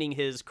maintaining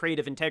his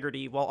creative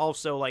integrity while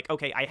also like,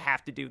 okay, I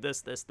have to do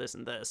this,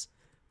 and this.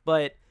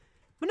 But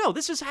no,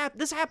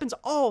 this happens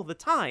all the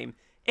time,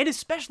 and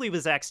especially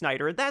with Zack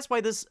Snyder. That's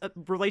why this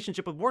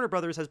relationship with Warner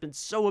Brothers has been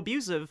so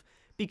abusive,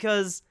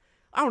 because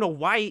I don't know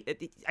why.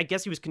 I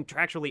guess he was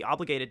contractually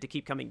obligated to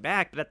keep coming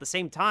back, but at the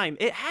same time,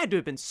 it had to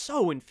have been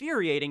so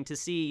infuriating to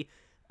see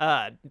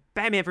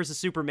Batman vs.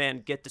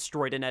 Superman get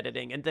destroyed in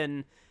editing, and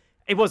then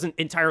it wasn't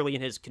entirely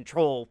in his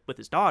control with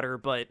his daughter,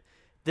 but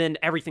then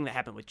everything that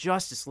happened with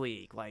Justice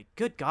League, like,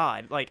 good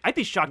God, like, I'd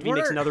be shocked if he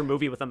makes another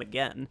movie with them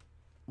again.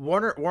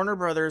 Warner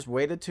Brothers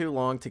waited too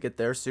long to get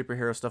their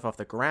superhero stuff off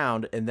the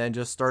ground, and then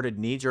just started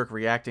knee-jerk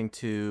reacting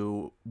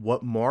to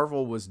what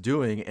Marvel was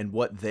doing and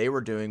what they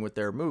were doing with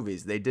their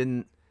movies. They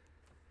didn't.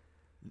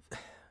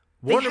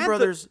 Warner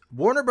Brothers'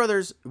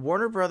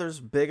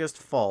 biggest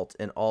fault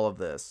in all of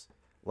this,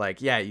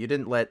 like, yeah, you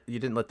didn't let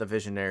the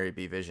visionary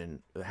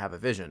have a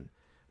vision,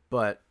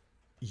 but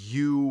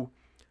you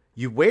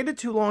waited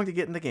too long to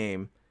get in the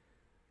game.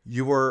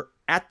 You were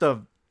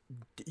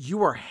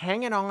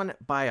hanging on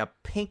by a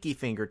pinky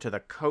finger to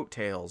the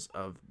coattails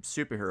of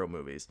superhero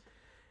movies.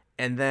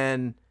 And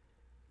then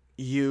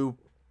you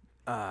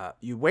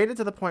waited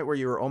to the point where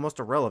you were almost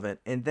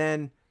irrelevant. And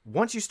then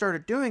once you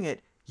started doing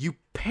it, you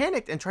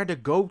panicked and tried to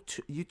go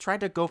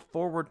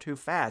forward too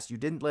fast. You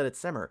didn't let it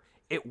simmer.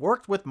 It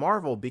worked with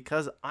Marvel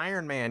because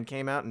Iron Man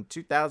came out in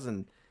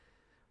 2000.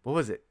 What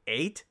was it?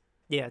 8?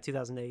 Yeah,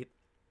 2008.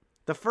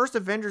 The first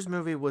Avengers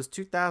movie was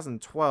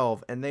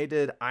 2012, and they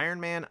did Iron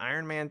Man,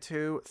 Iron Man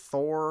 2,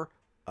 Thor,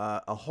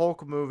 a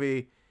Hulk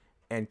movie,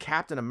 and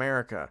Captain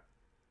America.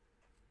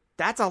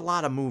 That's a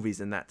lot of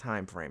movies in that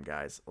time frame,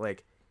 guys.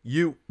 Like,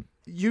 you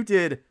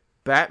did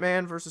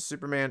Batman versus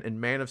Superman and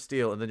Man of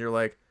Steel, and then you're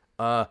like,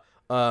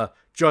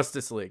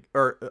 Justice League,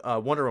 or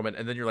Wonder Woman,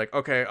 and then you're like,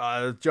 okay,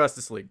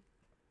 Justice League.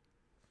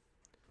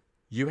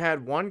 You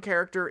had one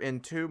character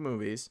in 2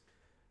 movies,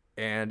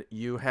 and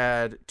you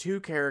had 2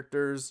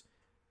 characters...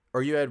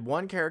 Or you had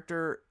one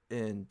character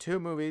in 2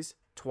 movies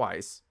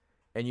twice,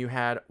 and you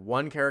had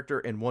one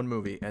character in 1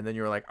 movie, and then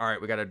you were like, all right,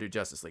 we got to do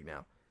Justice League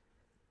now.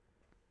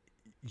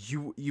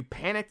 You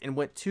panicked and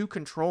went too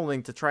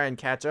controlling to try and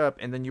catch up,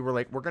 and then you were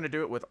like, we're going to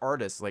do it with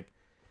artists. Like,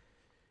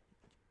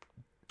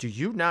 do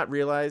you not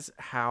realize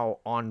how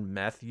on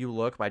meth you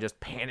look by just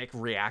panic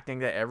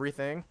reacting to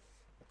everything?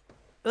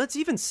 It's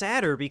even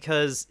sadder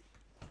because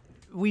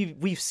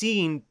we've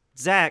seen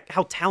Zack,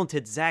 how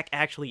talented Zack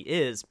actually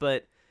is,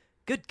 but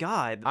good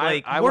God,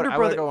 like, I want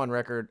to go on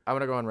record. I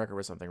want to go on record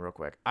with something real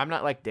quick. I'm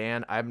not like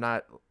Dan. I'm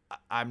not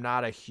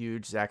a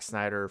huge Zack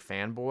Snyder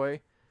fanboy,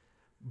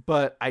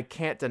 but I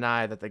can't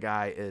deny that the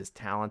guy is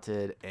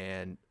talented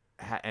and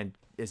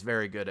is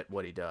very good at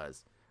what he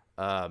does.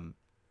 But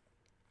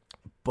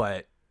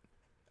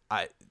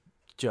I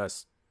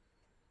just,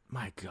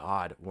 my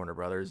God, Warner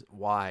Brothers,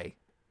 why?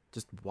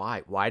 Just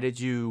why? Why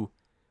did you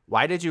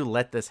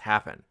let this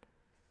happen?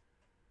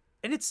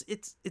 And it's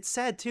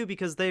sad too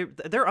because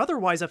they're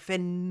otherwise a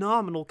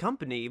phenomenal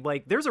company.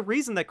 Like there's a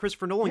reason that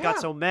Christopher Nolan got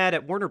so mad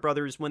at Warner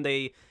Brothers when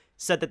they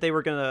said that they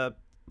were gonna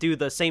do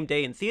the same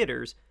day in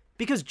theaters,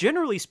 because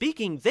generally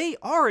speaking, they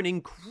are an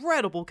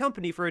incredible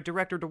company for a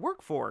director to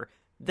work for.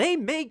 They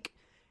make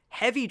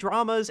heavy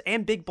dramas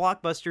and big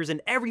blockbusters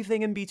and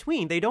everything in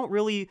between. They don't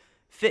really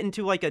fit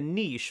into like a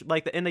niche,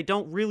 and they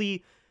don't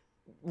really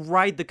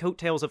ride the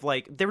coattails of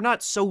like, they're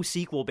not so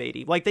sequel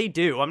baity. Like they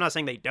do. I'm not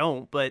saying they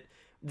don't, but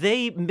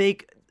they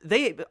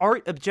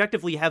are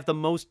objectively have the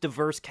most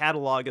diverse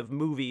catalog of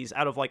movies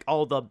out of like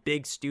all the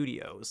big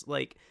studios.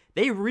 Like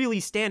they really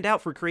stand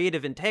out for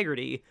creative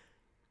integrity,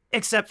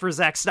 except for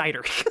Zack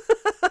Snyder.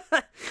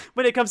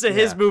 When it comes to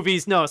his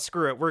movies, no,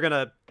 screw it. We're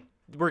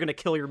gonna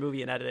kill your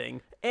movie in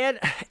editing. And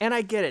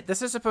I get it.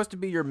 This is supposed to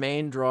be your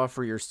main draw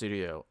for your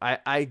studio.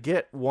 I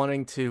get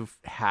wanting to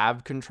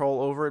have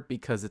control over it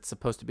because it's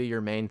supposed to be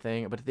your main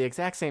thing. But at the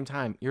exact same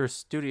time, you're a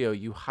studio.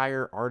 You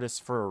hire artists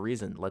for a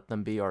reason. Let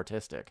them be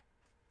artistic.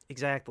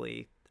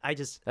 Exactly.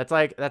 That's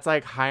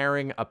like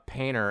hiring a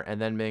painter and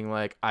then being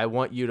like, I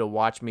want you to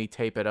watch me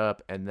tape it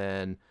up, and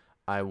then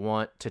I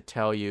want to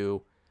tell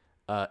you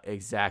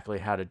exactly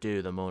how to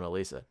do the Mona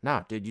Lisa.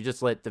 Nah, dude, you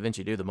just let Da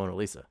Vinci do the Mona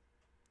Lisa.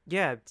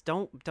 Yeah,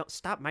 don't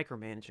stop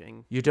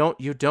micromanaging. You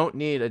don't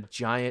need a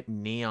giant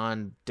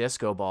neon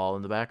disco ball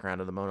in the background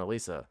of the Mona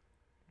Lisa.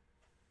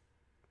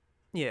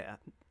 Yeah,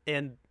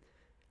 and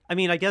I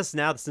mean, I guess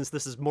now since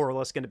this is more or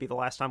less going to be the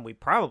last time we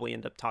probably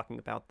end up talking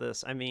about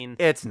this, I mean,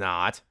 it's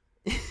not.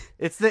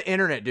 It's the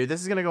internet, dude.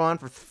 This is going to go on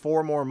for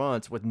 4 more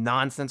months with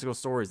nonsensical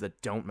stories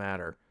that don't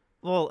matter.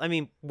 Well, I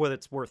mean, whether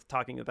it's worth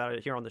talking about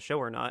it here on the show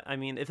or not. I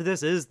mean, if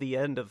this is the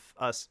end of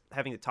us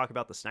having to talk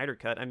about the Snyder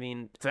Cut, I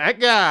mean, thank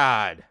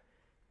God.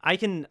 I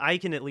can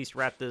at least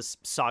wrap this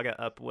saga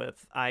up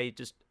with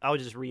I'll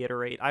just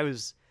reiterate, I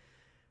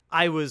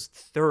was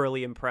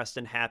thoroughly impressed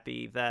and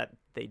happy that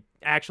they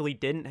actually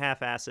didn't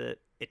half-ass it.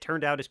 It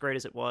turned out as great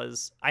as it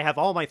was. I have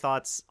all my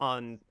thoughts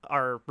on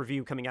our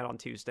review coming out on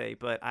Tuesday,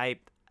 but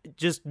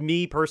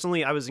me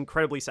personally, I was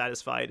incredibly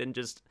satisfied and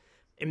just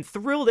am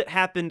thrilled it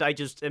happened. I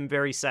just am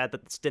very sad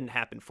that this didn't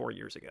happen 4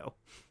 years ago.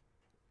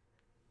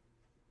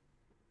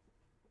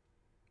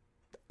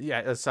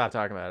 Yeah, let's stop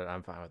talking about it.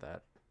 I'm fine with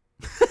that.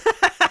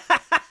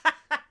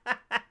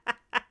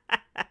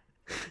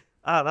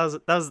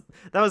 That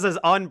was as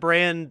on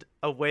brand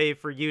a way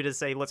for you to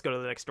say let's go to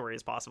the next story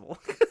as possible.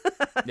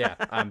 Yeah,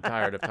 I'm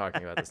tired of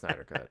talking about the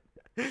Snyder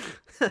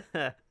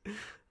Cut.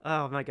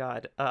 Oh my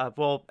God.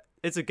 Well,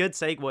 it's a good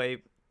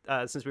segue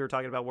since we were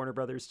talking about Warner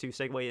Brothers to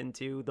segue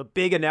into the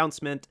big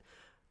announcement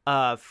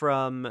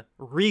from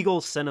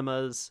Regal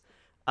Cinemas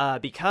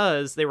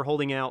because they were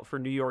holding out for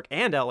New York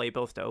and LA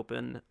both to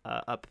open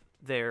up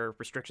their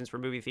restrictions for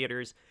movie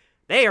theaters.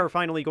 They are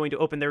finally going to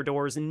open their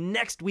doors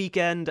next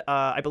weekend.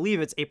 I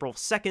believe it's April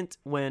 2nd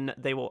when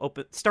they will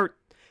start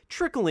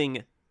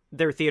trickling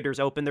their theaters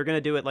open. They're going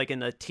to do it like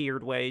in a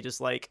tiered way,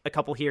 just like a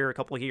couple here, a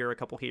couple here, a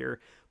couple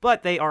here.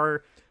 But they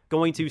are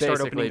going to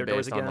start opening their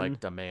doors again. Based on like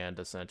demand,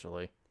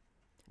 essentially.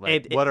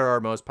 Like, what are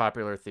our most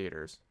popular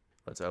theaters?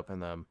 Let's open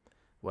them.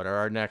 What are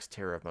our next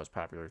tier of most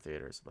popular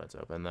theaters? Let's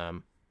open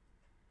them.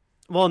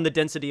 Well, and the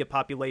density of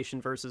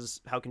population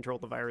versus how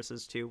controlled the virus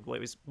is too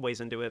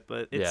weighs into it.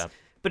 But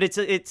it's at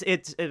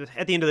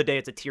the end of the day,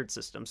 it's a tiered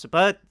system. So,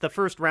 but the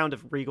first round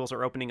of Regals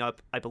are opening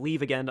up, I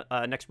believe, again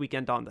next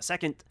weekend on the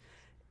 2nd.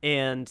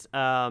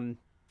 And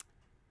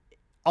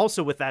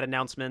also with that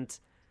announcement,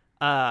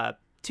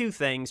 2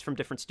 things from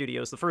different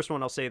studios. The first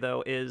one I'll say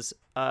though is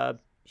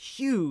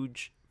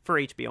huge for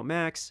HBO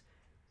Max.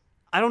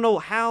 I don't know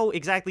how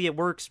exactly it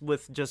works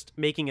with just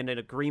making an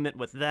agreement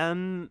with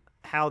them,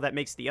 how that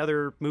makes the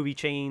other movie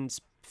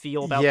chains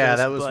feel about this. Yeah,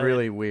 that was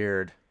really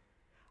weird.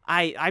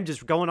 I'm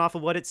just going off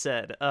of what it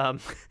said.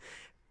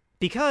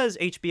 Because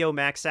HBO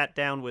Max sat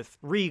down with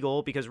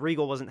Regal, because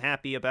Regal wasn't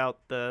happy about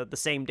the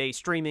same-day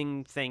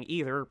streaming thing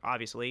either,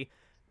 obviously,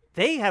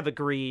 they have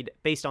agreed,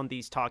 based on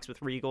these talks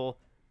with Regal,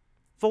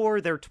 for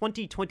their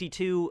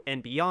 2022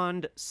 and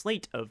beyond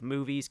slate of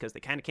movies, because they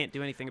kind of can't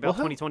do anything about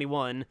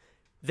 2021,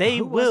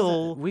 they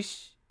will...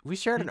 We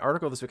shared an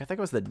article this week. I think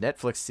it was the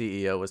Netflix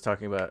CEO was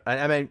talking about...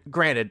 I mean,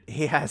 granted,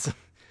 he has...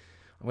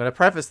 I'm going to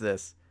preface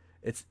this.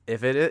 If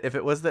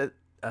it was the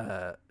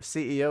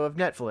CEO of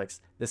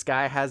Netflix, this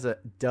guy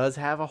does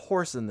have a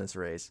horse in this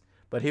race.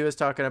 But he was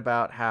talking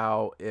about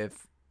how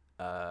if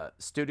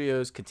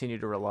studios continue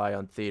to rely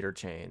on theater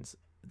chains,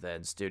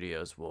 then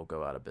studios will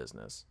go out of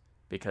business.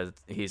 Because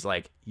he's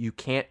like, you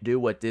can't do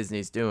what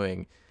Disney's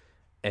doing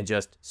and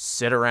just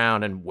sit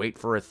around and wait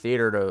for a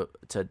theater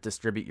to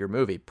distribute your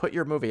movie. Put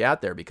your movie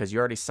out there because you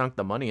already sunk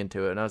the money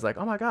into it. And I was like,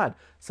 oh my God,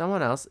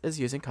 someone else is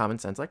using common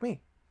sense like me.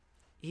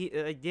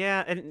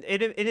 Yeah, and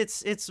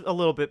it's a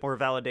little bit more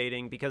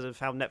validating because of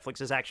how Netflix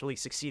has actually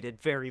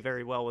succeeded very,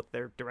 very well with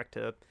their direct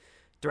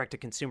to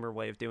consumer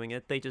way of doing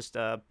it. They just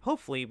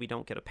hopefully we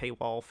don't get a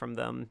paywall from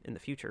them in the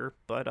future,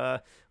 but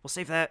we'll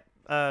save that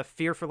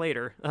fear for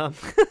later.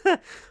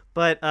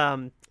 But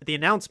the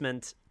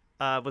announcement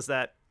was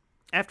that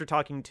after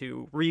talking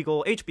to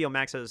Regal, HBO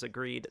Max has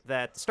agreed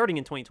that starting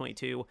in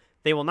 2022,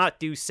 they will not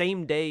do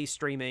same-day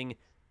streaming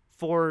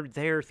for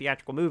their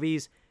theatrical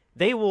movies.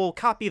 They will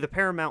copy the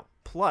Paramount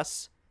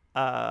Plus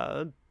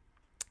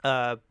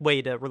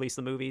way to release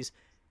the movies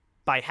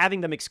by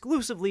having them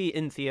exclusively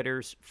in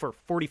theaters for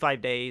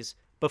 45 days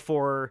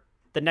before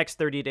the next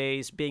 30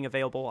 days being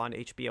available on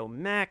HBO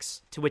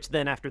Max, to which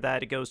then after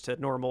that it goes to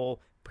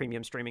normal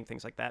premium streaming,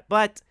 things like that.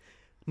 But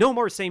no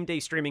more same-day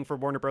streaming for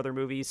Warner Brother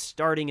movies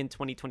starting in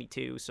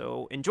 2022.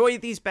 So enjoy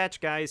these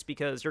batch, guys,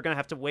 because you're going to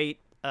have to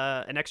wait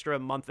an extra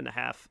month and a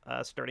half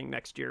starting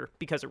next year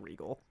because of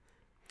Regal.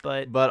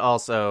 But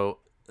also,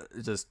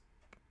 just,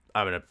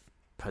 I'm going to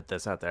put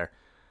this out there.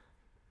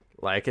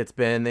 Like it's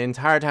been the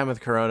entire time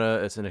with Corona,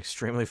 it's an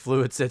extremely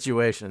fluid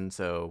situation,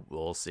 so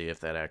we'll see if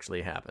that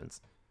actually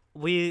happens.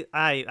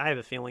 I have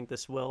a feeling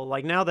this will.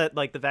 Like, now that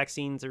like the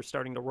vaccines are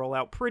starting to roll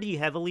out pretty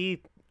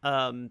heavily,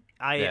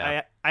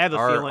 I have a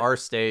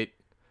feeling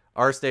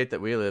our state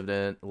that we live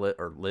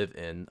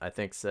in, I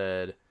think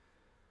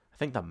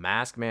the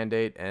mask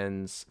mandate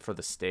ends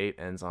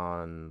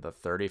on the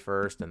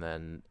 31st, and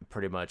then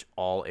pretty much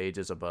all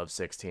ages above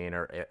 16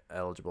 are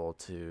eligible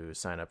to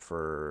sign up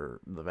for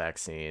the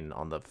vaccine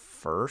on the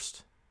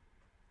 1st.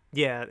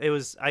 Yeah, it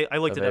was. I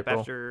looked it up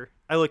April. after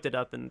I looked it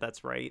up, and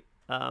that's right.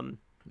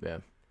 Yeah.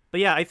 But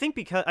yeah, I think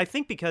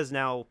because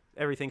now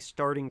everything's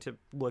starting to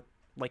look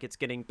like it's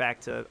getting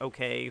back to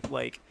okay,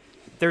 like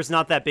there's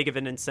not that big of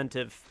an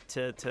incentive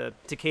to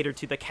cater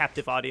to the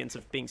captive audience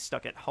of being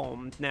stuck at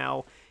home.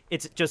 Now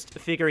it's just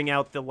figuring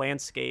out the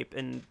landscape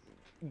and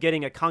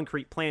getting a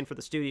concrete plan for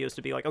the studios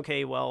to be like,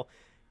 okay, well,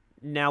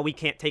 now we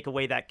can't take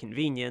away that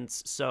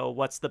convenience, so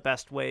what's the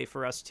best way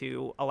for us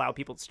to allow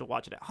people to still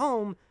watch it at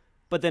home,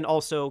 but then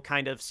also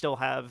kind of still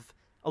have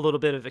a little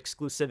bit of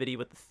exclusivity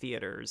with the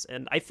theaters.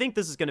 And I think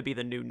this is going to be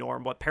the new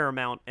norm. What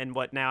Paramount and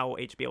what now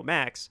HBO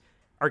Max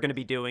are going to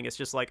be doing is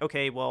just like,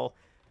 okay, well,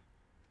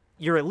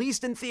 you're at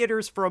least in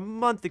theaters for a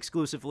month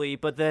exclusively,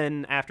 but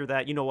then after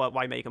that, you know what?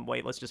 Why make them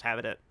wait? Let's just have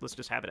it at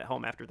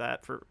home after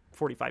that for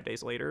 45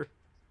 days later.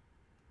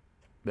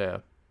 Yeah.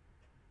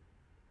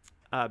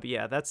 But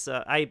yeah, that's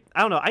I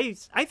don't know. I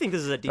think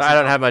this is a decent. I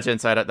don't have much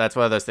insight. That's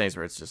one of those things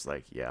where it's just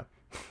like, yeah.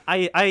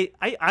 I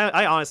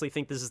honestly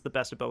think this is the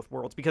best of both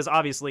worlds, because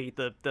obviously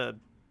the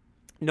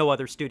no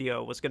other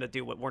studio was going to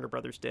do what Warner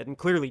Brothers did, and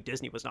clearly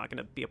Disney was not going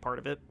to be a part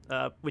of it,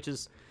 which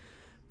is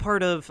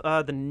part of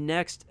the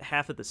next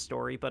half of the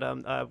story. But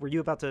were you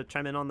about to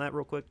chime in on that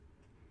real quick?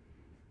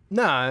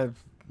 No.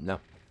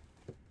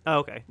 Oh,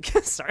 okay.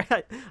 Sorry,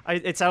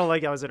 it sounded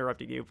like I was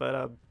interrupting you,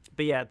 but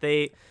yeah,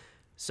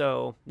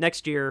 so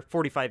next year,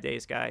 45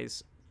 days,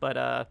 guys.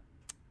 But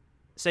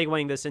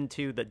segueing this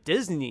into the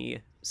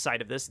Disney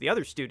side of this, the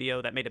other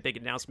studio that made a big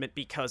announcement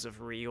because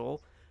of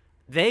Regal,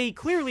 they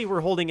clearly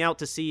were holding out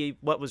to see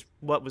what was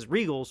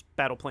Regal's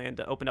battle plan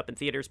to open up in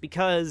theaters,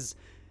 because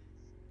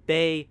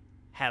they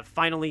have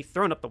finally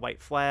thrown up the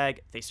white flag.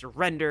 They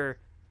surrender.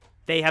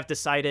 They have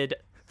decided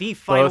the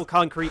final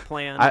concrete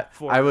plan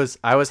for. I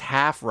was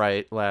half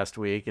right last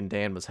week, and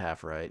Dan was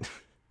half right.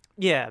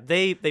 Yeah,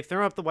 they've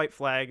thrown up the white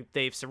flag.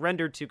 They've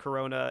surrendered to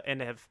Corona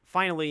and have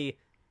finally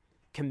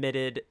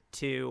committed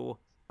to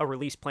a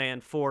release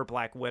plan for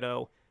Black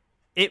Widow.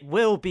 It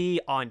will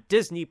be on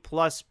Disney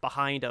Plus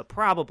behind a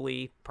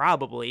probably,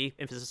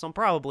 emphasis on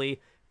probably,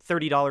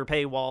 $30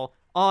 paywall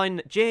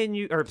on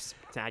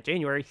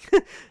January,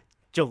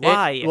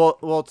 July.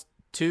 Well,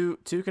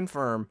 to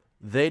confirm,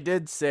 they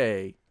did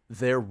say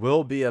there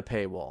will be a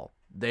paywall.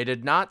 They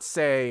did not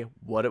say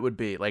what it would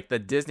be. Like the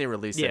Disney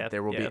release said,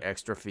 there will be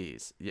extra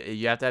fees.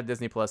 You have to have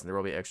Disney Plus, and there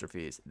will be extra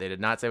fees. They did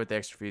not say what the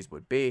extra fees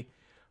would be,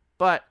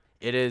 but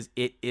it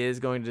is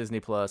going to Disney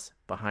Plus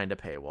behind a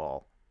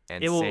paywall,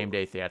 and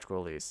same-day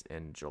theatrical release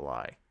in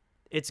July.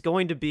 It's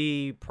going to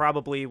be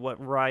probably what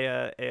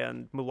Raya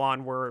and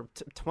Mulan were,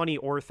 20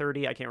 or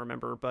 30, I can't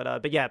remember.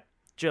 But yeah,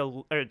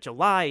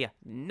 July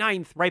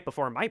 9th, right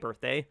before my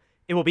birthday,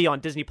 it will be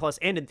on Disney Plus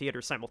and in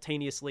theaters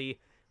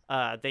simultaneously.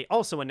 They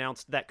also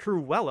announced that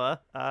Cruella,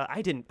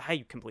 I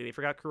completely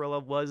forgot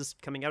Cruella was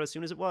coming out as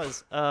soon as it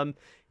was.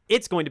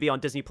 It's going to be on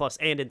Disney Plus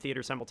and in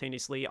theaters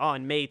simultaneously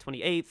on May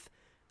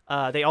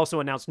 28th. They also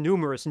announced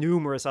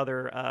numerous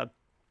other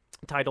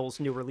titles,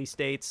 new release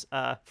dates.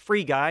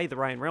 Free Guy, the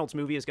Ryan Reynolds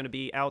movie, is going to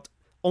be out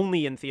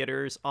only in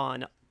theaters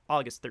on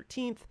August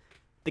 13th.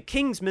 The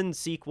Kingsman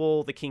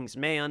sequel, The King's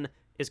Man,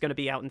 is going to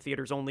be out in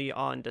theaters only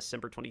on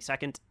December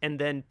 22nd. And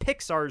then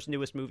Pixar's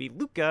newest movie,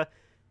 Luca,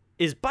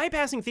 is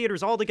bypassing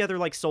theaters altogether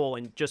like Soul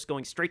and just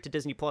going straight to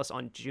Disney Plus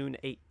on June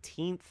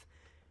 18th.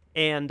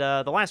 And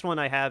the last one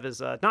I have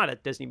is not a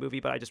Disney movie,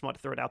 but I just want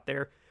to throw it out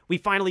there. We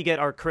finally get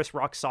our Chris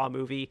Rock Saw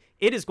movie.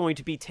 It is going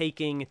to be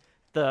taking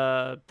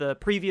the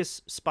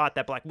previous spot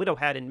that Black Widow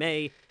had in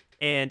May,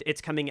 and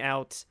it's coming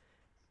out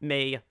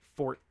May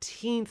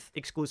 14th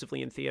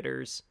exclusively in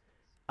theaters.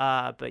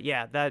 But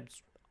yeah,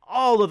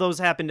 all of those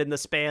happened in the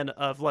span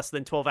of less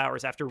than 12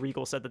 hours after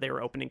Regal said that they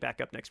were opening back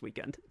up next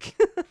weekend.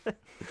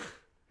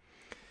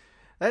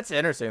 That's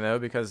interesting, though,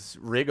 because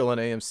Regal and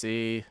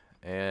AMC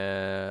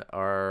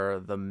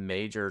are the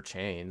major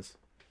chains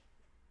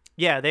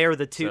Yeah, they are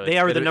the two. So They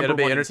are the number it'll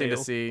be one interesting and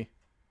to two. see.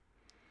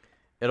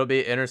 It'll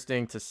be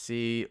interesting to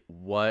see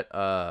what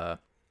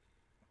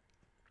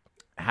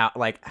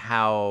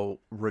how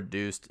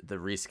reduced the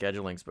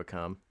reschedulings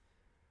become.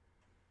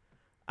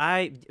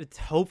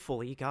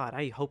 Hopefully, God,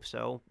 I hope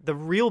so. The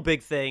real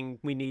big thing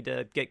we need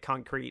to get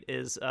concrete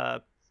is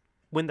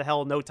when the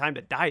hell No Time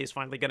to Die is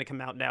finally going to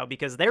come out now,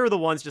 because they're the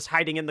ones just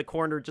hiding in the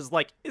corner, just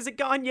like, is it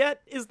gone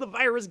yet? Is the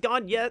virus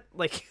gone yet?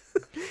 Like,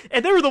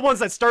 and they were the ones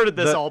that started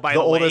this by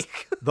the way.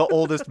 The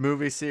oldest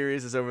movie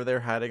series is over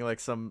there hiding like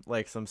some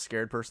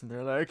scared person.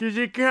 They're like, is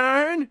it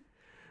gone?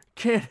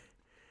 Can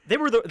They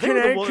were the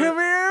one, come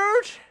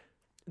out?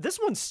 This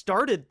one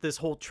started this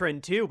whole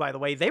trend too, by the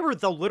way. They were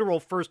the literal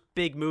first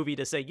big movie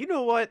to say, you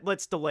know what,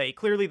 let's delay.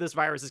 Clearly this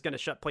virus is going to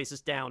shut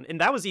places down. And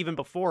that was even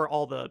before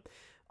all the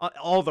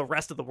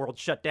rest of the world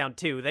shut down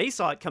too. They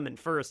saw it coming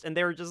first, and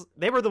they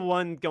were the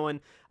one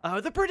going,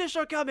 the British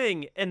are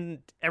coming, and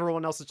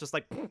everyone else is just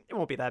like, it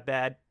won't be that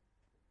bad.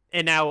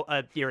 And now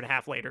a year and a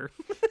half later.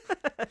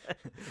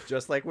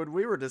 Just like when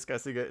we were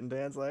discussing it, and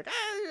Dan's like,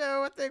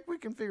 I think we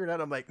can figure it out.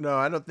 I'm like, no,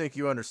 I don't think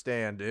you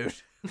understand, dude.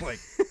 Like,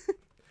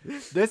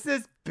 this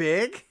is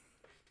big.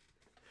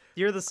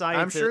 You're the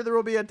scientist. I'm sure there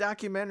will be a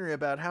documentary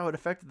about how it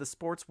affected the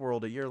sports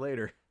world a year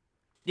later.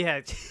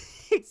 Yeah,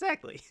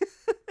 exactly.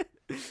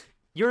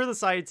 You're the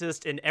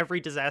scientist in every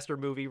disaster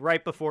movie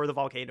right before the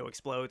volcano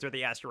explodes or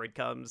the asteroid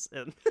comes.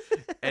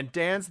 And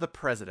Dan's the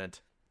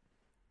president.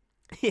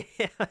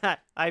 Yeah,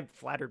 I'm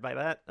flattered by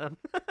that.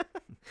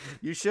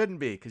 You shouldn't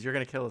be, because you're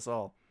going to kill us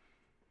all.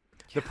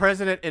 The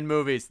president in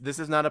movies. This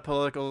is not a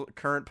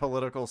current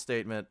political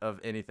statement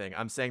of anything.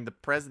 I'm saying the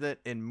president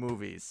in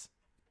movies.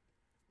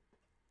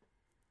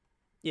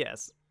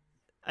 Yes.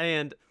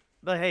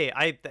 But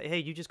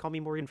hey, you just call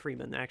me Morgan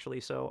Freeman, actually,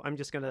 so I'm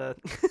just gonna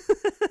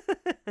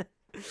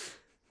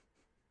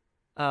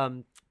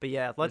but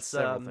yeah, let's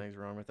There's several things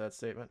wrong with that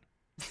statement.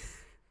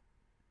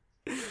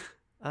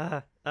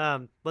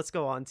 Let's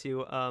go on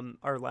to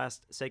our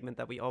last segment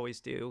that we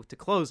always do to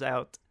close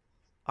out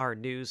our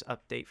news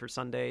update for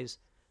Sundays.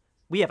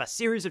 We have a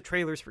series of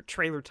trailers for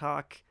Trailer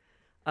Talk.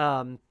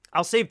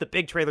 I'll save the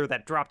big trailer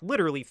that dropped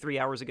literally 3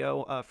 hours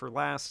ago for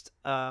last.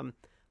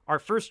 Our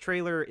first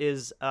trailer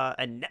is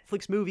a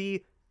Netflix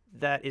movie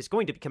that is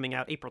going to be coming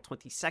out April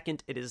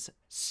 22nd. It is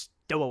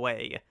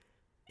Stowaway.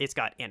 It's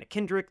got Anna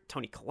Kendrick,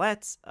 Toni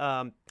Collette.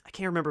 I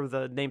can't remember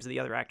the names of the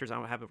other actors. I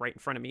don't have it right in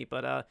front of me,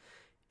 but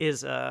it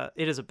is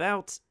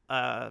about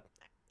a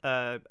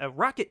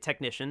rocket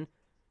technician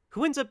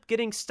who ends up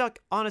getting stuck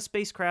on a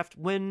spacecraft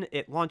when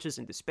it launches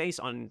into space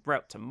en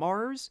route to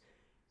Mars,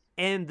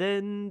 and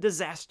then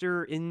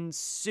disaster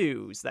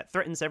ensues that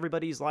threatens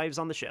everybody's lives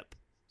on the ship.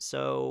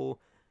 So,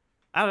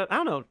 I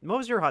don't know. What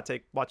was your hot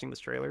take watching this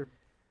trailer?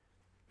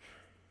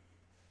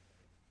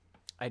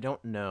 I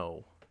don't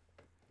know.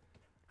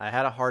 I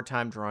had a hard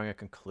time drawing a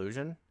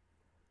conclusion.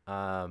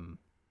 I'm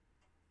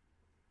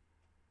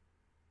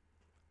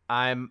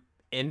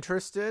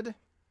interested.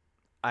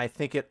 I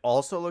think it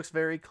also looks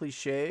very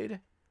cliched.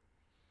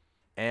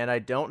 And I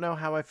don't know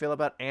how I feel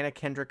about Anna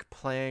Kendrick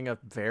playing a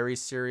very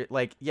serious...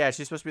 Like, yeah,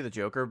 she's supposed to be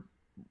the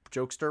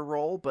jokester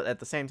role, but at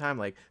the same time,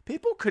 like,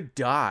 people could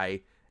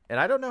die, and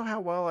I don't know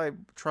how well I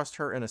trust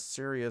her in a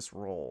serious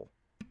role.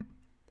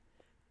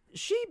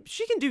 She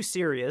can do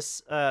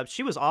serious.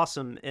 She was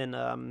awesome in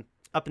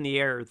Up in the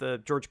Air,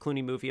 the George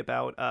Clooney movie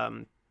about...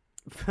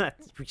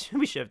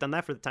 we should have done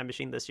that for the Time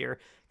Machine this year,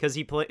 because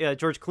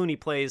George Clooney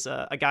plays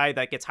a guy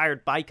that gets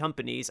hired by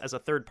companies as a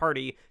third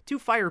party to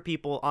fire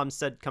people on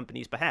said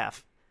company's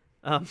behalf.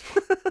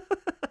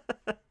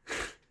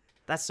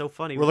 That's so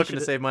funny. We're looking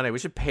to save money. We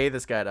should pay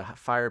this guy to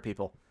fire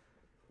people.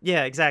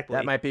 Yeah, exactly.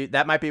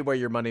 That might be where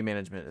your money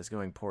management is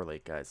going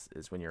poorly, guys.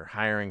 Is when you're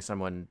hiring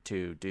someone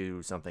to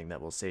do something that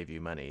will save you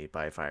money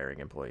by firing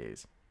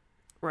employees.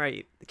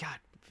 Right. God,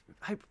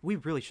 we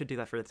really should do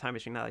that for the Time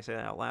Machine. Now that I say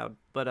that out loud,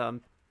 but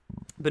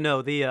no,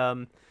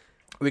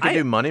 we could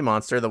do Money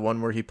Monster, the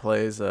one where he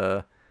plays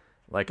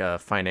like a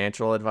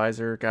financial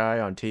advisor guy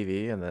on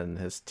TV, and then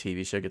his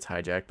TV show gets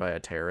hijacked by a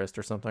terrorist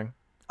or something.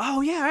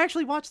 Oh yeah, I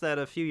actually watched that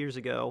a few years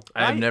ago.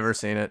 I've never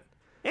seen it.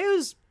 It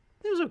was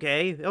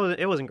okay.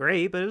 It wasn't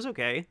great, but it was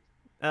okay.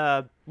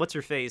 What's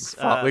her face?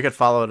 We could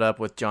follow it up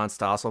with John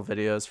Stossel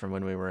videos from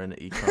when we were in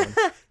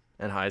econ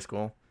in high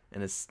school,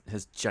 and his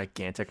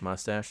gigantic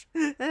mustache.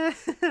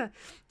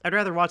 I'd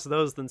rather watch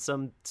those than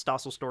some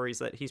Stossel stories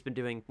that he's been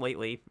doing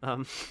lately.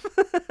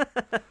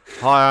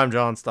 Hi, I'm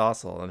John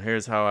Stossel, and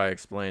here's how I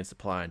explain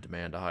supply and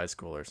demand to high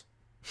schoolers.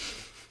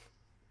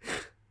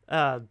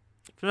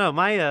 No,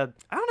 I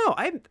don't know.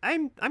 I'm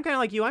kind of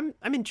like you. I'm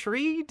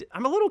intrigued.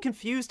 I'm a little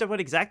confused at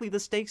what exactly the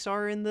stakes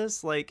are in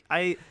this. Like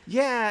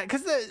yeah,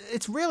 because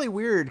it's really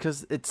weird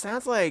because it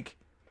sounds like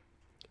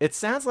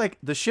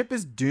the ship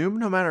is doomed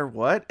no matter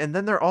what, and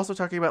then they're also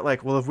talking about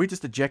like, well, if we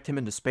just eject him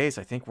into space,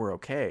 I think we're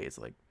okay. It's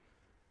like,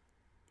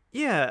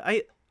 yeah,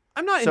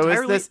 I'm not so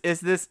entirely. Is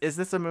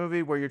this a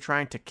movie where you're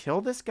trying to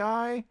kill this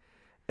guy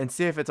and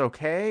see if it's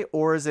okay,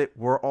 or is it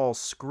we're all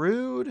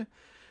screwed?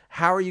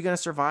 how are you going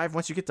to survive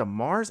once you get to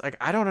Mars? Like,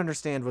 I don't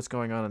understand what's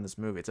going on in this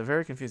movie. It's a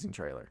very confusing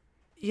trailer.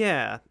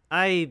 Yeah,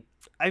 I'm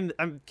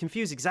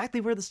confused exactly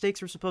where the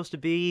stakes are supposed to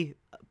be,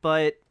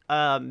 but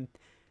I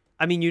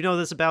mean, you know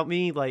this about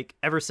me. Like,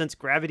 ever since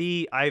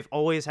Gravity, I've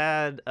always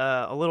had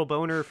a little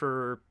boner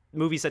for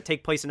movies that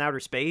take place in outer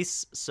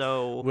space.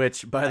 So,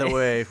 which, by the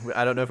way,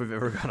 I don't know if we've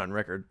ever gone on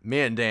record. Me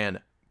and Dan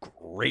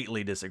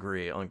greatly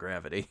disagree on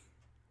Gravity.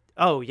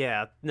 Oh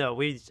yeah, no,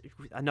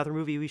 another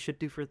movie we should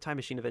do for the Time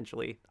Machine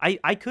eventually.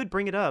 I could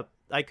bring it up.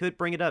 I could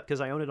bring it up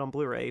because I own it on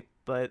Blu-ray,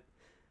 but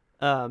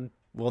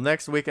well,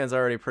 next weekend's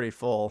already pretty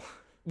full.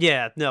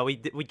 Yeah, no, we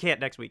can't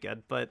next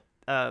weekend, but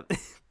but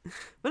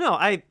no,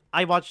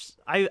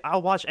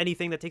 I'll watch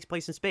anything that takes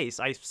place in space.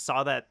 I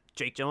saw that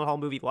Jake Gyllenhaal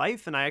movie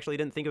Life, and I actually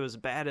didn't think it was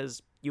as bad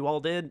as you all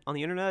did on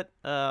the internet.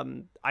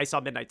 I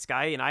saw Midnight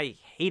Sky, and I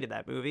hated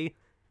that movie.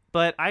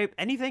 But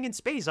anything in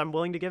space, I'm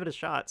willing to give it a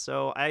shot.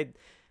 So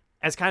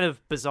as kind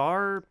of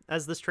bizarre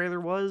as this trailer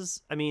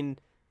was, I mean,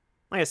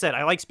 like I said,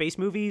 I like space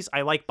movies.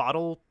 I like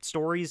bottle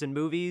stories and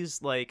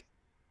movies. Like,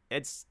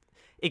 I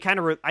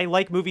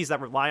like movies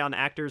that rely on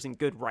actors and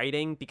good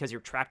writing because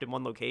you're trapped in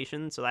one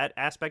location. So that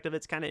aspect of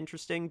it's kind of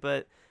interesting.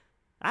 But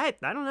I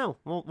don't know.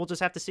 We'll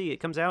just have to see.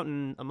 It comes out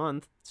in a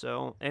month.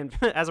 So, and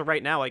as of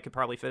right now, I could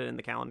probably fit it in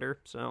the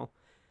calendar. So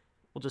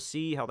we'll just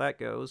see how that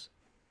goes.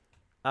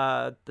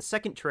 The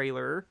second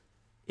trailer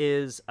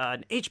is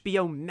an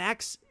HBO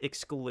Max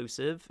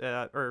exclusive,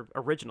 or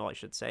original, I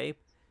should say,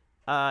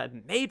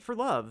 Made for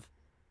Love.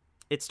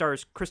 It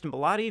stars Kristen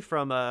Milotti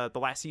from the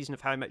last season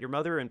of How I Met Your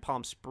Mother in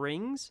Palm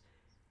Springs,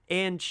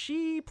 and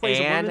she plays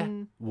a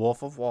woman.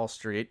 Wolf of Wall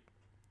Street.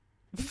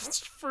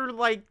 For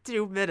like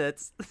 2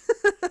 minutes.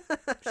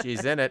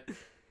 She's in it.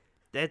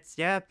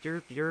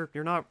 You're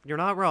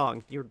not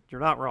wrong. You're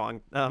not wrong.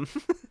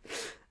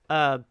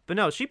 But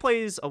no, she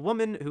plays a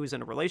woman who's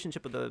in a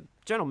relationship with a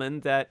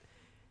gentleman that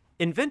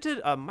invented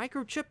a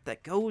microchip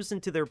that goes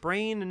into their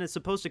brain and is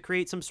supposed to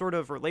create some sort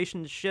of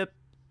relationship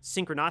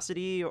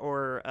synchronicity,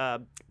 or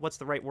what's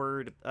the right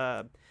word?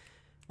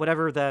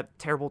 Whatever that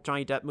terrible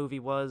Johnny Depp movie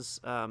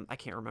was. I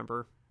can't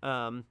remember.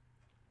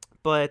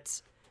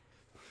 But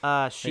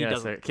she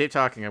doesn't. Keep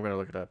talking. I'm gonna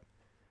look it up.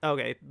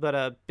 Okay,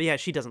 but yeah,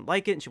 she doesn't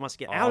like it and she wants to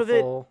get out of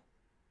it.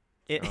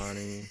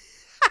 Johnny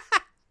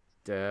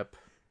Depp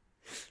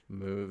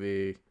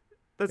movie.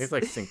 It's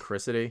like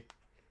Synchronicity.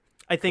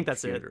 I think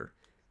Computer. That's it.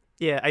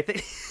 Yeah, I think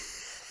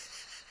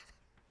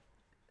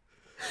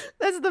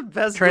that's the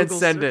best.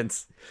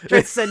 Transcendence.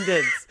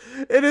 Transcendence.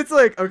 And it's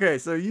like, okay,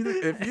 so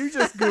if you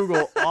just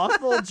Google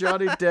awful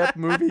Johnny Depp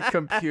movie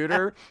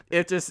computer,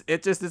 it just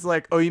is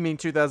like, oh, you mean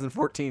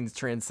 2014's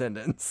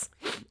Transcendence.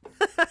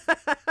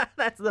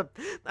 That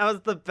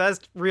was the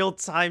best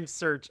real-time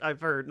search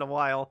I've heard in a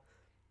while.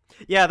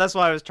 Yeah, that's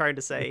what I was trying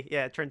to say.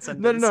 Yeah,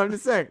 Transcendence. No, I'm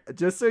just saying,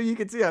 just so you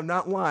can see I'm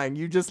not lying,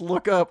 you just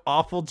look up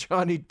awful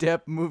Johnny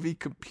Depp movie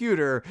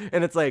computer,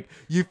 and it's like,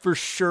 you for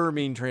sure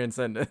mean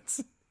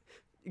Transcendence.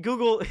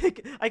 Google,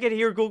 I can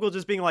hear Google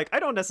just being like, I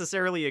don't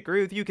necessarily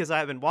agree with you because I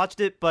haven't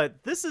watched it,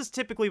 but this is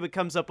typically what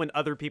comes up when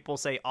other people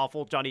say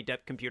awful Johnny Depp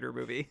computer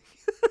movie.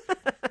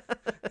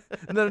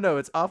 No,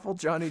 it's awful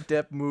Johnny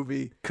Depp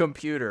movie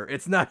computer.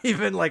 It's not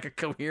even like a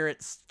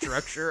coherent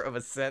structure of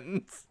a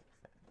sentence.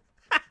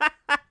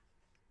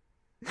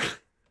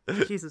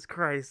 Jesus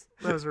Christ,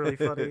 that was really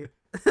funny.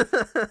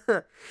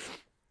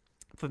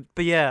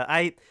 but yeah,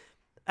 I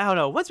don't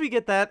know. Once we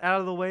get that out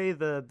of the way,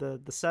 the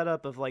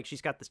setup of like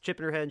she's got this chip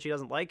in her head and she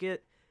doesn't like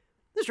it,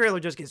 this trailer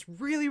just gets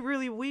really,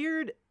 really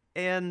weird.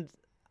 And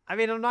I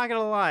mean, I'm not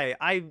gonna lie,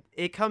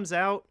 it comes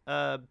out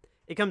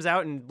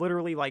in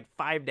literally like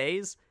 5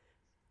 days.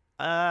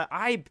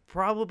 I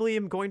probably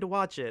am going to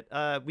watch it.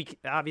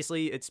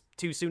 Obviously it's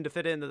too soon to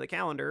fit into the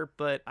calendar,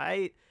 but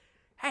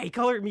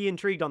color me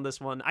intrigued on this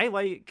one. I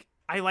like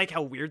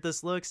how weird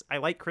this looks. I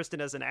like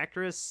Kristen as an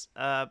actress.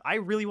 I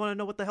really want to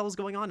know what the hell is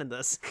going on in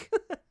this.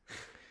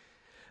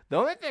 The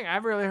only thing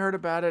I've really heard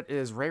about it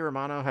is Ray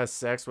Romano has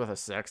sex with a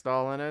sex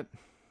doll in it.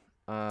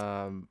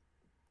 Well,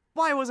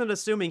 I wasn't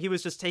assuming he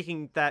was just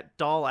taking that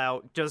doll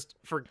out just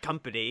for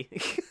company.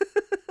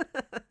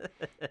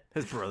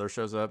 His brother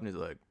shows up and he's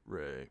like,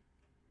 Ray,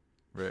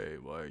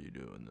 why are you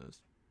doing this?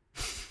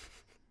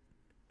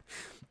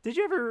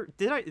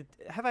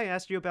 Have I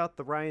asked you about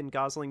the Ryan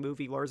Gosling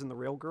movie Lars and the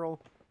Real Girl?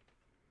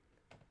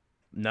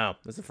 No,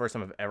 this is the first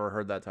time I've ever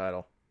heard that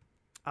title.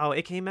 Oh,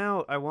 it came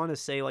out, I want to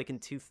say like in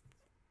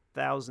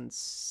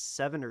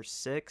 2007 or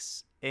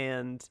 6,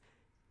 and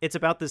it's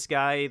about this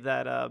guy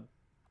that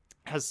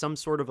has some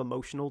sort of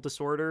emotional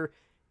disorder,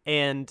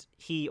 and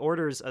he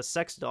orders a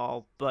sex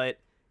doll, but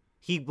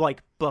he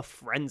like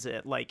befriends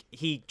it, like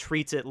he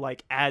treats it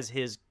like as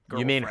his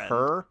girlfriend. You mean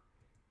Her?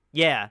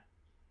 Yeah.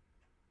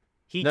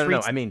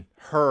 No, I mean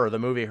Her, the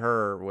movie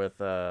Her with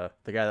the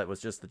guy that was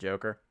just the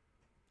Joker.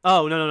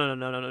 Oh,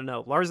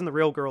 no. Lars and the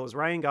Real Girl is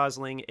Ryan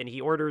Gosling, and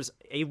he orders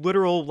a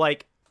literal,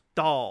 like,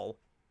 doll,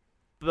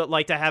 but,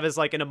 like, to have as,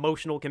 like, an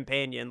emotional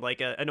companion,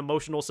 like an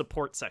emotional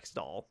support sex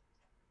doll.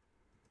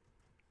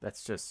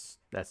 That's just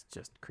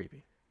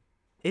creepy.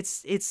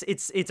 It's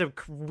a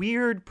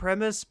weird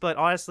premise, but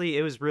honestly,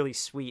 it was really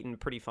sweet and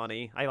pretty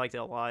funny. I liked it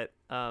a lot.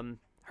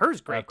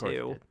 Her's great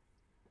too.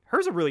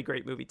 Her's a really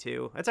great movie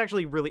too. It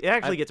actually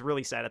gets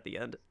really sad at the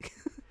end.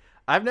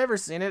 I've never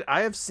seen it.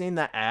 I have seen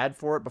the ad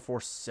for it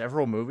before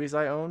several movies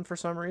I own for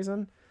some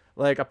reason.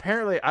 Like,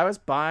 apparently, I was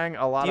buying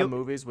a lot of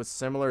movies with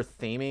similar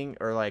theming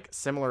or, like,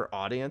 similar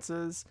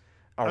audiences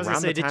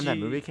around the time that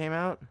movie came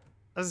out.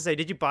 I was going to say,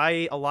 did you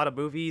buy a lot of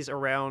movies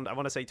around, I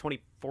want to say,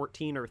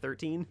 2014 or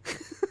 13?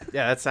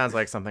 Yeah, that sounds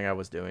like something I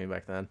was doing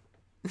back then.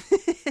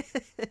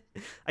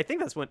 I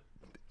think that's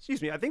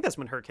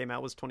when Her came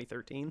out, was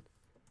 2013.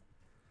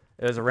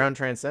 It was around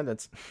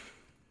Transcendence.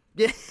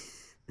 Yeah.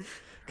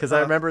 Because I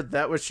remember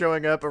that was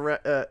showing up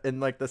in,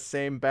 like, the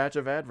same batch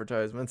of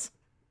advertisements.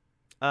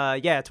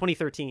 Yeah,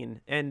 2013,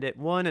 and it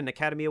won an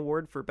Academy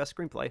Award for Best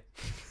Screenplay.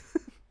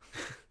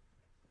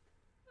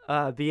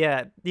 But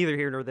yeah, neither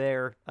here nor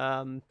there.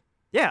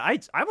 Yeah,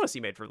 I want to see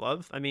Made for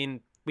Love. I mean,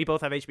 we both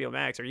have HBO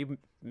Max. Are you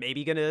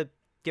maybe gonna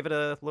give it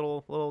a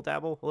little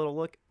dabble, a little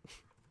look?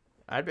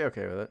 I'd be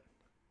okay with it.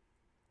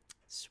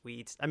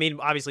 Sweet. I mean,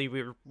 obviously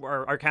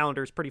our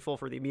calendar's pretty full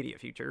for the immediate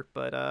future,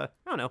 but I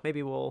don't know.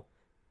 Maybe we'll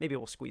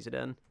squeeze it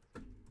in.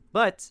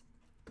 But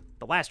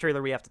the last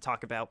trailer we have to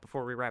talk about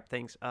before we wrap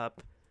things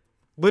up.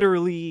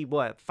 Literally,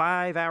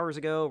 5 hours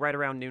ago, right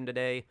around noon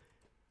today,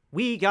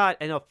 we got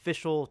an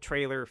official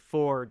trailer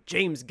for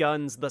James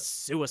Gunn's The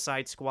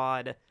Suicide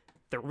Squad,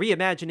 the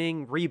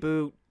reimagining,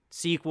 reboot,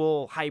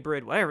 sequel,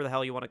 hybrid, whatever the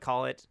hell you want to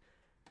call it,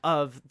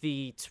 of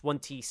the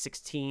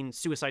 2016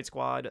 Suicide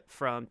Squad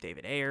from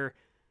David Ayer.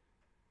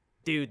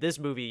 Dude, this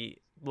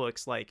movie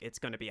looks like it's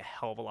going to be a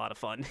hell of a lot of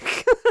fun.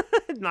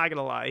 Not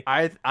gonna lie.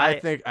 I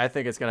think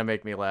it's gonna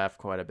make me laugh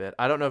quite a bit.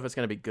 I don't know if it's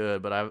gonna be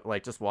good, but I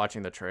like just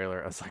watching the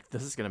trailer. I was like,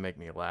 this is gonna make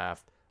me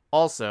laugh.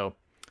 Also,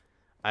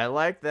 I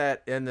like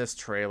that in this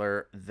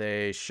trailer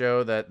they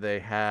show that they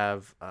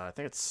have I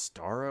think it's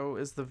Starro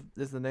is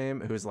the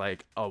name, who's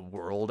like a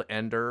world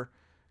ender,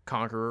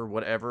 conqueror,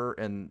 whatever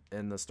in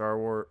the Star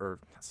Wars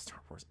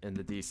in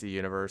the DC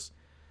universe.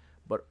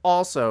 But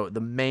also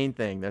the main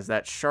thing, there's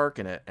that shark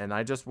in it, and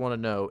I just want to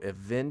know if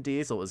Vin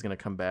Diesel is gonna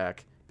come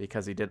back.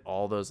 Because he did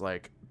all those,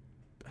 like,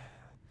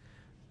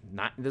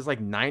 there's, like,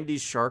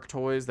 90s shark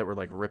toys that were,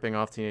 like, ripping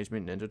off Teenage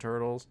Mutant Ninja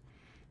Turtles.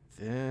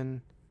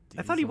 Vin Diesel,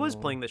 I thought he was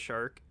playing the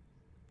shark.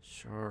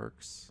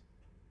 Sharks.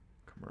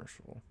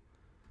 Commercial.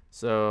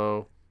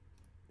 So,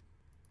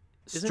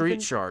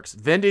 Street Sharks.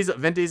 Vin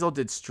Diesel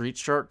did Street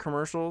Shark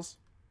commercials.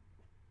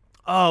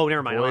 Oh,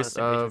 never mind. Voice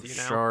of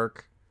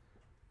Shark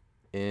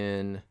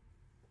in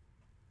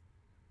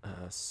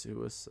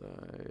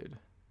Suicide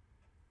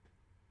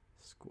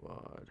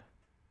Squad.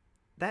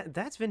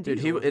 That's Vin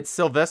Diesel. Dude, it's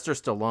Sylvester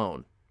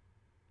Stallone.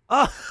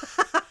 Oh,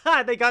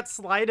 they got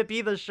Sly to be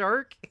the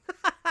shark?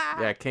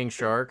 Yeah, King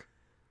Shark.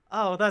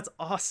 Oh, that's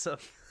awesome.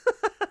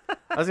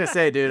 I was going to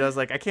say, dude, I was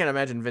like, I can't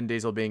imagine Vin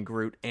Diesel being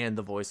Groot and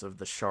the voice of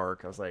the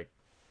shark. I was like,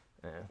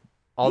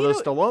 Although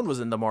Stallone was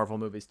in the Marvel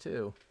movies,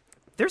 too.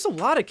 There's a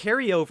lot of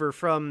carryover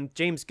from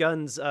James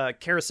Gunn's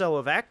carousel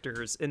of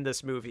actors in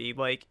this movie.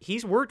 Like,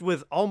 he's worked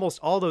with almost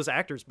all those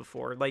actors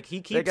before. Like,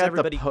 he keeps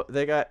everybody...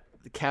 They got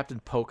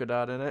Captain Polka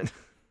Dot in it.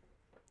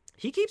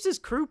 He keeps his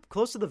crew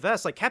close to the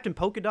vest. Like, Captain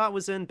Polka Dot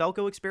was in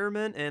Belko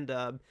Experiment,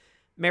 and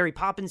Mary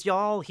Poppins,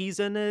 y'all, he's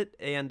in it.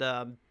 And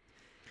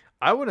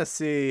I want to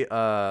see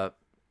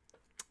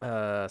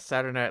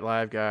Saturday Night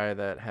Live guy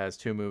that has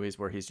 2 movies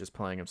where he's just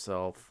playing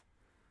himself.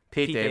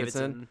 Pete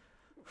Davidson.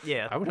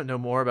 Yeah. I want to know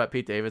more about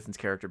Pete Davidson's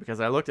character because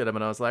I looked at him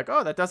and I was like,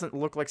 oh, that doesn't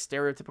look like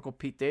stereotypical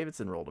Pete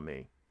Davidson role to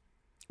me.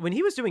 When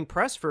he was doing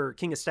press for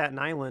King of Staten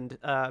Island,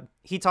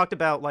 he talked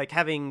about, like,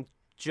 having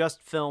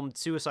just filmed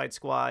Suicide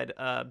Squad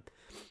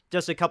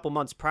just a couple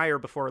months prior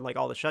before, like,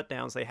 all the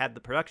shutdowns. They had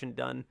the production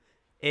done.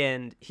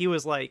 And he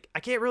was like, I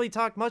can't really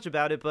talk much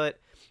about it, but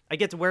I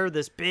get to wear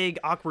this big,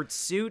 awkward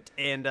suit,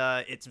 and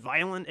it's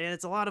violent, and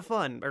it's a lot of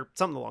fun. Or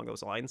something along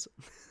those lines.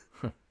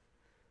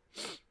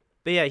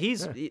 But yeah, he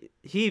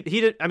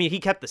did. I mean, he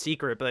kept the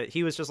secret, but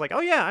he was just like,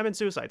 oh yeah, I'm in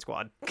Suicide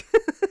Squad.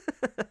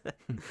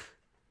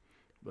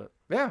 But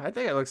yeah, I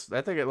think it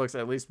looks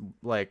at least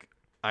like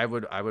I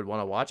would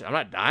want to watch it. I'm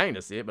not dying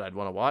to see it, but I'd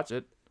want to watch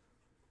it.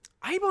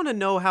 I want to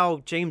know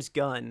how James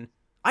Gunn,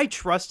 I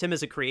trust him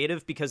as a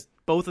creative because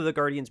both of the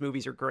Guardians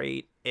movies are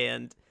great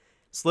and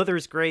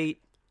Slither's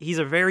great. He's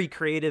a very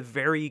creative,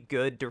 very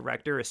good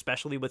director,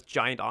 especially with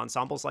giant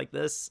ensembles like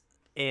this.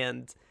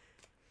 And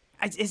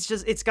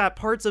it's got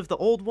parts of the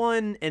old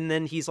one, and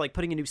then he's like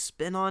putting a new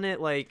spin on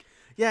it. Like,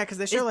 yeah, because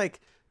they show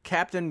like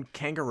Captain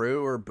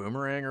Kangaroo or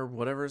Boomerang or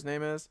whatever his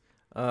name is.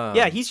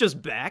 Yeah, he's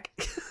just back.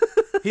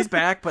 He's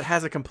back, but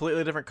has a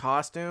completely different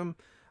costume.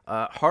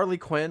 Harley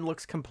Quinn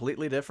looks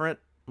completely different.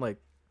 Like,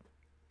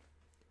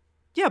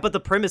 yeah, but the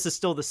premise is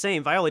still the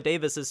same. Viola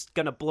Davis is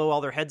gonna blow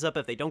all their heads up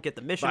if they don't get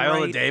the mission right.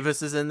 Viola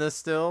Davis is in this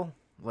still.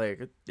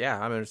 Like, yeah,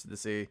 I'm interested to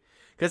see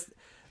because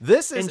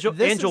this is the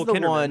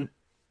Kinnaman. One.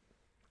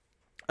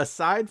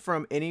 Aside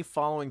from any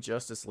following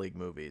Justice League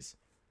movies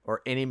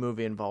or any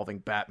movie involving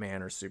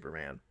Batman or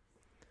Superman,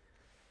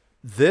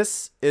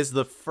 this is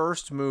the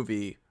first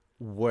movie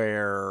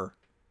where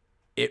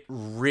it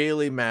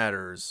really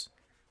matters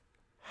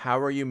how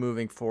are you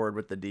moving forward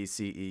with the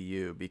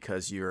DCEU,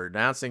 because you're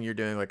announcing you're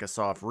doing like a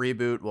soft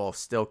reboot while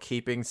still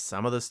keeping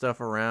some of the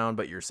stuff around,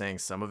 but you're saying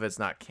some of it's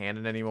not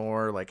canon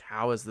anymore. Like,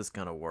 how is this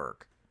gonna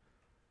work?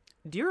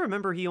 Do you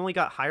remember he only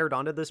got hired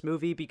onto this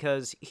movie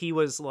because he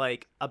was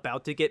like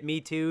about to get Me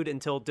Too'd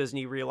until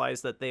Disney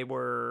realized that they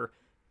were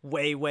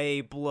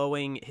way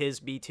blowing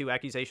his Me Too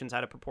accusations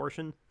out of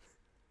proportion?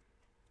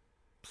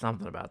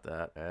 Something about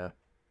that, yeah.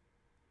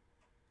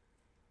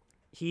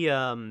 He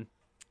oh,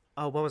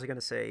 what was I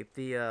gonna say?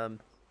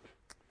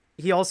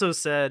 He also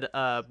said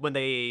when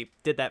they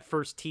did that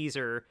first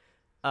teaser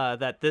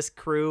that this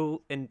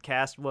crew and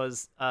cast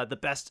was the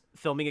best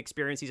filming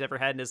experience he's ever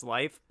had in his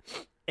life,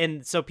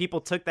 and so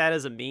people took that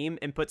as a meme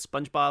and put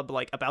SpongeBob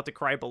like about to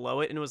cry below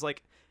it, and it was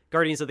like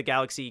Guardians of the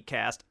Galaxy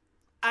cast.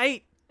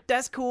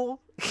 That's cool.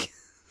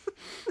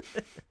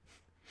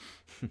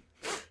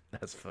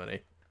 That's funny.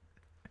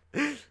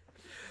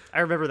 I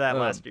remember that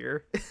last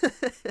year.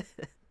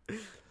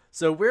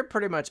 So we're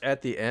pretty much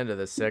at the end of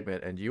this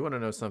segment, and you want to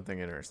know something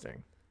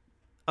interesting?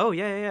 Oh,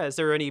 yeah. Is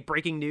there any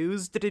breaking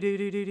news? There's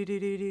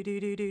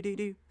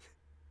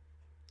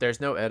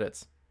no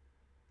edits.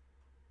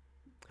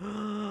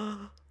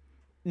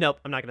 Nope,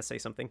 I'm not going to say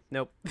something.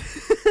 Nope.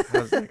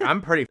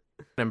 I'm pretty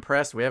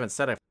impressed. We haven't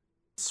said a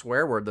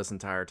swear word this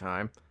entire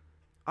time.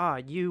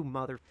 You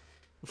mother...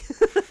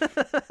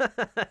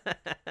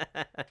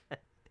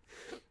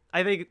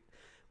 I think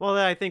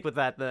with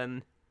that,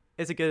 then,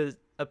 it's a good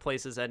a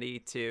place as any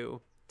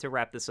to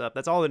wrap this up.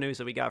 That's all the news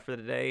that we got for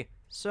today.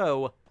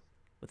 So,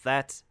 with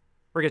that,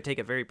 we're going to take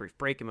a very brief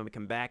break, and when we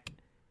come back,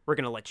 we're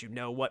going to let you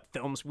know what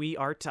films we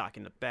are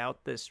talking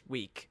about this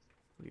week.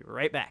 We'll be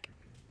right back.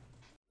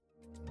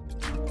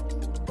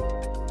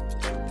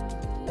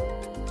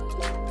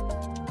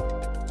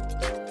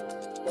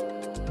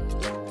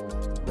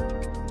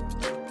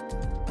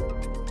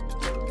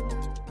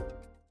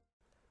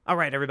 All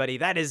right, everybody,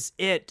 that is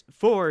it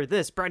for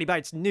this Brownie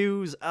Bites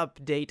news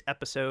update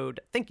episode.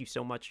 Thank you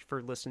so much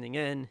for listening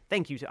in.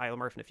 Thank you to Isla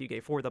Murph and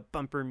Fugue for the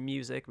bumper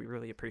music. We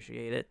really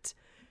appreciate it.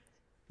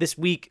 This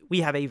week,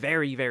 we have a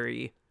very,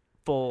 very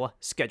full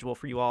schedule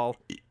for you all.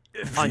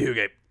 Fugue.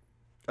 I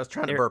was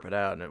trying to burp it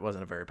out, and it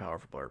wasn't a very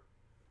powerful burp.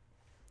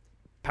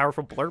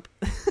 Powerful blurp?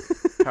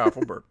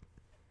 Powerful burp.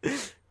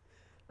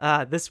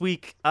 This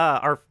week,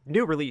 our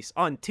new release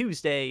on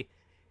Tuesday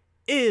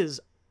is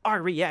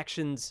our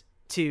reactions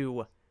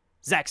to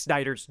Zack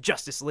Snyder's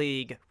Justice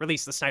League.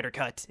 Release the Snyder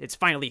Cut. It's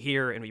finally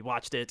here, and we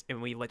watched it,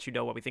 and we let you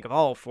know what we think of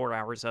all 4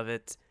 hours of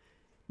it.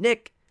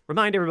 Nick,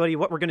 remind everybody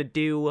what we're going to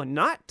do,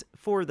 not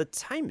for the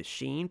Time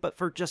Machine, but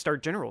for just our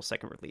general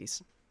second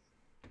release.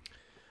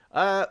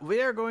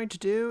 We are going to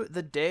do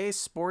The Day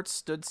Sports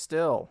Stood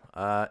Still.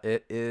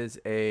 It is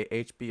a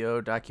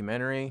HBO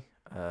documentary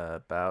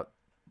about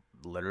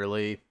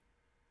literally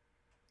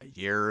a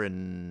year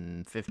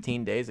and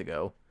 15 days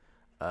ago,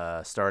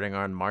 starting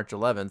on March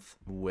 11th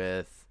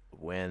with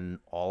when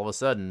all of a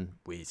sudden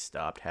we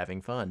stopped having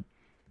fun.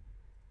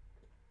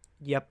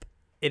 Yep.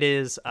 It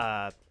is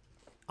on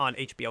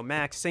HBO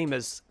Max, same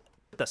as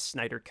the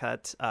Snyder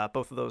Cut.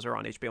 Both of those are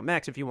on HBO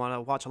Max if you want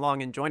to watch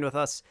along and join with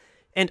us.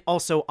 And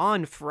also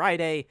on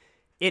Friday,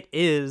 it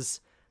is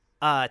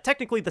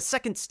technically the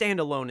second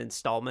standalone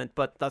installment,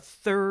 but the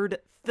third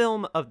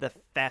film of the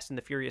Fast and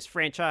the Furious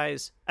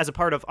franchise as a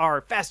part of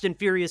our Fast and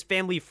Furious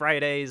Family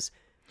Fridays.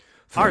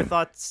 Our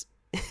thoughts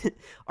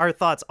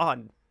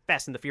on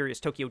Fast and the Furious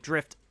Tokyo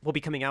Drift will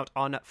be coming out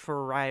on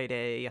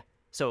Friday,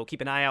 so keep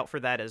an eye out for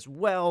that as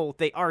well.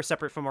 They are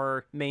separate from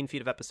our main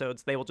feed of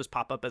episodes. They will just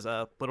pop up as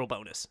a little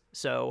bonus,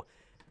 so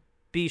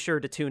be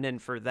sure to tune in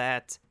for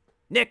that.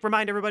 Nick,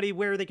 remind everybody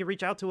where they can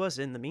reach out to us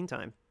in the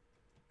meantime.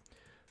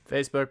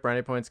 Facebook,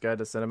 Brownie Points Guide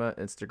to Cinema.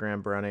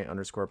 Instagram,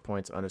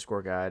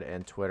 Brownie_Points_Guide.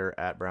 And Twitter,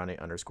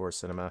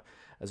 @Brownie_Cinema.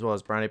 As well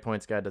as Brownie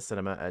Points Guide to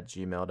Cinema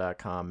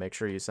 @gmail.com. Make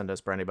sure you send us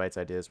Brownie Bites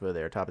ideas, whether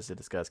they are topics to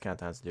discuss,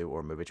 countdowns to do,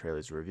 or movie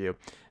trailers to review,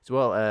 as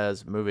well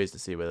as movies to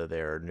see, whether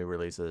they are new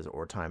releases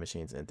or time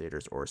machines in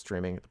theaters or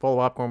streaming. The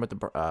Polar Popcorn with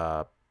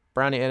the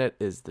brownie in it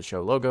is the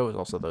show logo. It's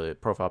also the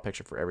profile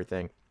picture for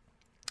everything.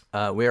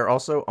 We are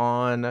also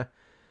on...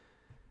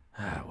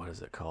 what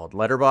is it called?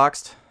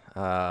 Letterboxd.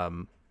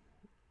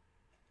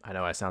 I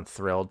know I sound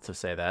thrilled to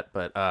say that,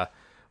 but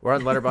we're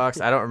on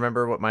Letterboxd. I don't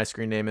remember what my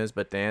screen name is,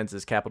 but Dan's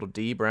is capital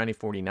D,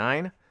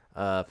 Brownie49.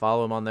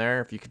 Follow him on there.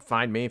 If you can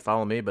find me,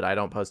 follow me, but I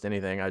don't post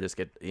anything. I just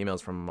get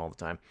emails from him all the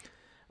time.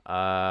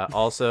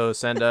 Also,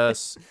 send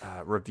us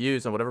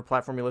reviews on whatever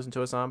platform you listen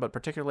to us on, but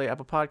particularly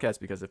Apple Podcasts,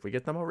 because if we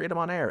get them, I'll read them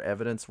on air.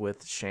 Evidence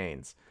with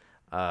Shane's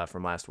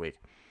from last week.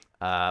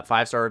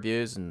 5-star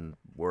reviews and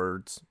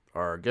words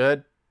are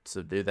good,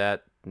 so do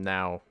that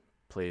now,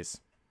 please.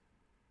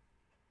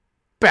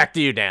 Back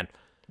to you, Dan.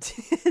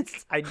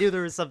 I knew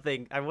there was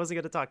something. I wasn't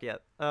going to talk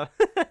yet.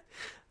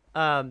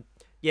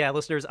 Yeah,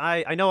 listeners,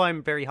 I know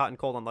I'm very hot and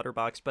cold on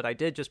Letterboxd, but I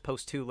did just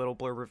post 2 little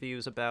blur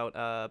reviews about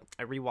I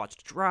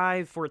rewatched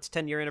Drive for its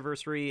 10-year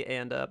anniversary,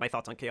 and my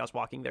thoughts on Chaos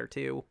Walking there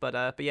too.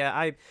 But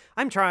yeah,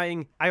 I'm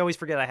trying. I always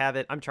forget I have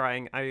it. I'm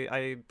trying.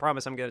 I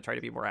promise I'm gonna try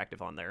to be more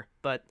active on there.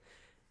 But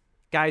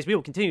guys, we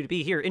will continue to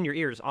be here in your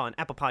ears on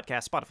Apple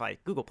Podcasts, Spotify,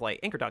 Google Play,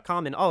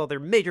 Anchor.com, and all other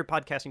major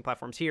podcasting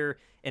platforms here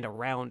and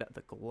around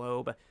the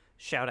globe.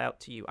 Shout out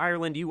to you,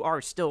 Ireland. You are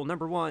still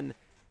number 1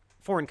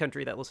 foreign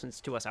country that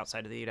listens to us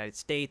outside of the United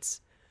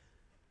States.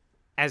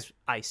 As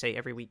I say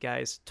every week,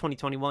 guys,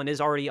 2021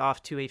 is already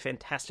off to a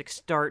fantastic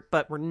start,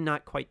 but we're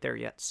not quite there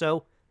yet.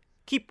 So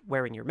keep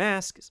wearing your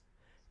masks,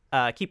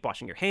 keep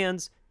washing your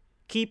hands,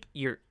 keep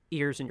your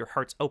ears and your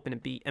hearts open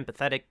and be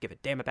empathetic, give a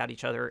damn about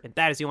each other, and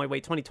that is the only way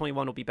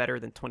 2021 will be better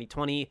than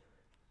 2020.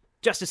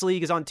 Justice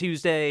League is on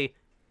Tuesday,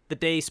 the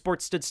day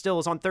sports stood still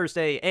is on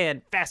Thursday,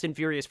 and Fast and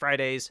Furious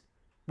Fridays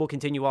will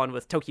continue on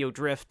with Tokyo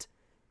Drift.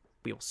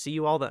 We will see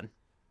you all then.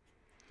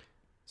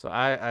 So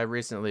I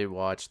recently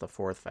watched the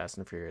 4th Fast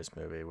and Furious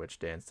movie, which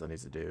Dan still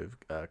needs to do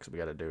because we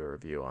got to do a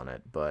review on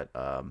it. But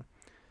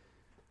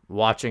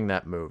watching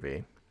that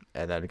movie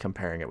and then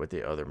comparing it with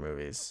the other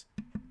movies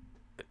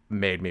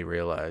made me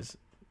realize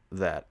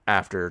that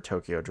after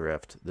Tokyo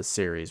Drift, the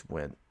series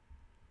went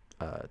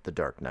the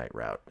Dark Knight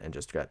route and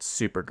just got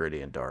super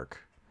gritty and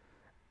dark.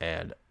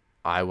 And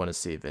I want to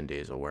see Vin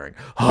Diesel wearing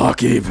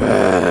hockey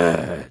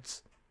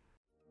pads.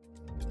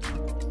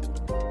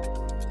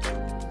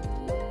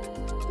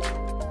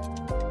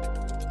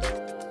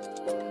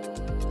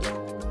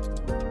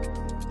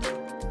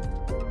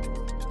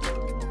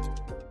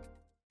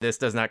 This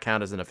does not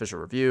count as an official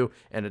review,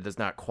 and it does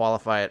not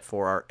qualify it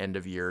for our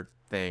end-of-year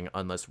thing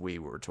unless we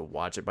were to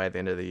watch it by the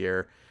end of the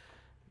year,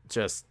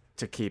 just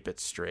to keep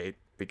it straight,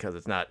 because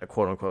it's not a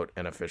quote-unquote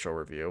an official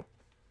review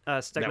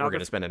that we're going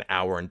to spend an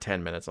hour and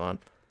 10 minutes on.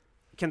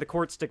 Can the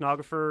court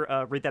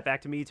stenographer read that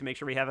back to me to make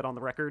sure we have it on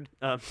the record?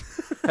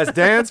 Has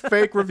Dan's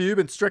fake review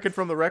been stricken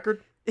from the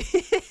record?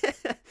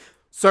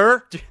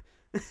 Sir?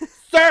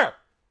 Sir!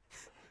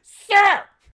 Sir!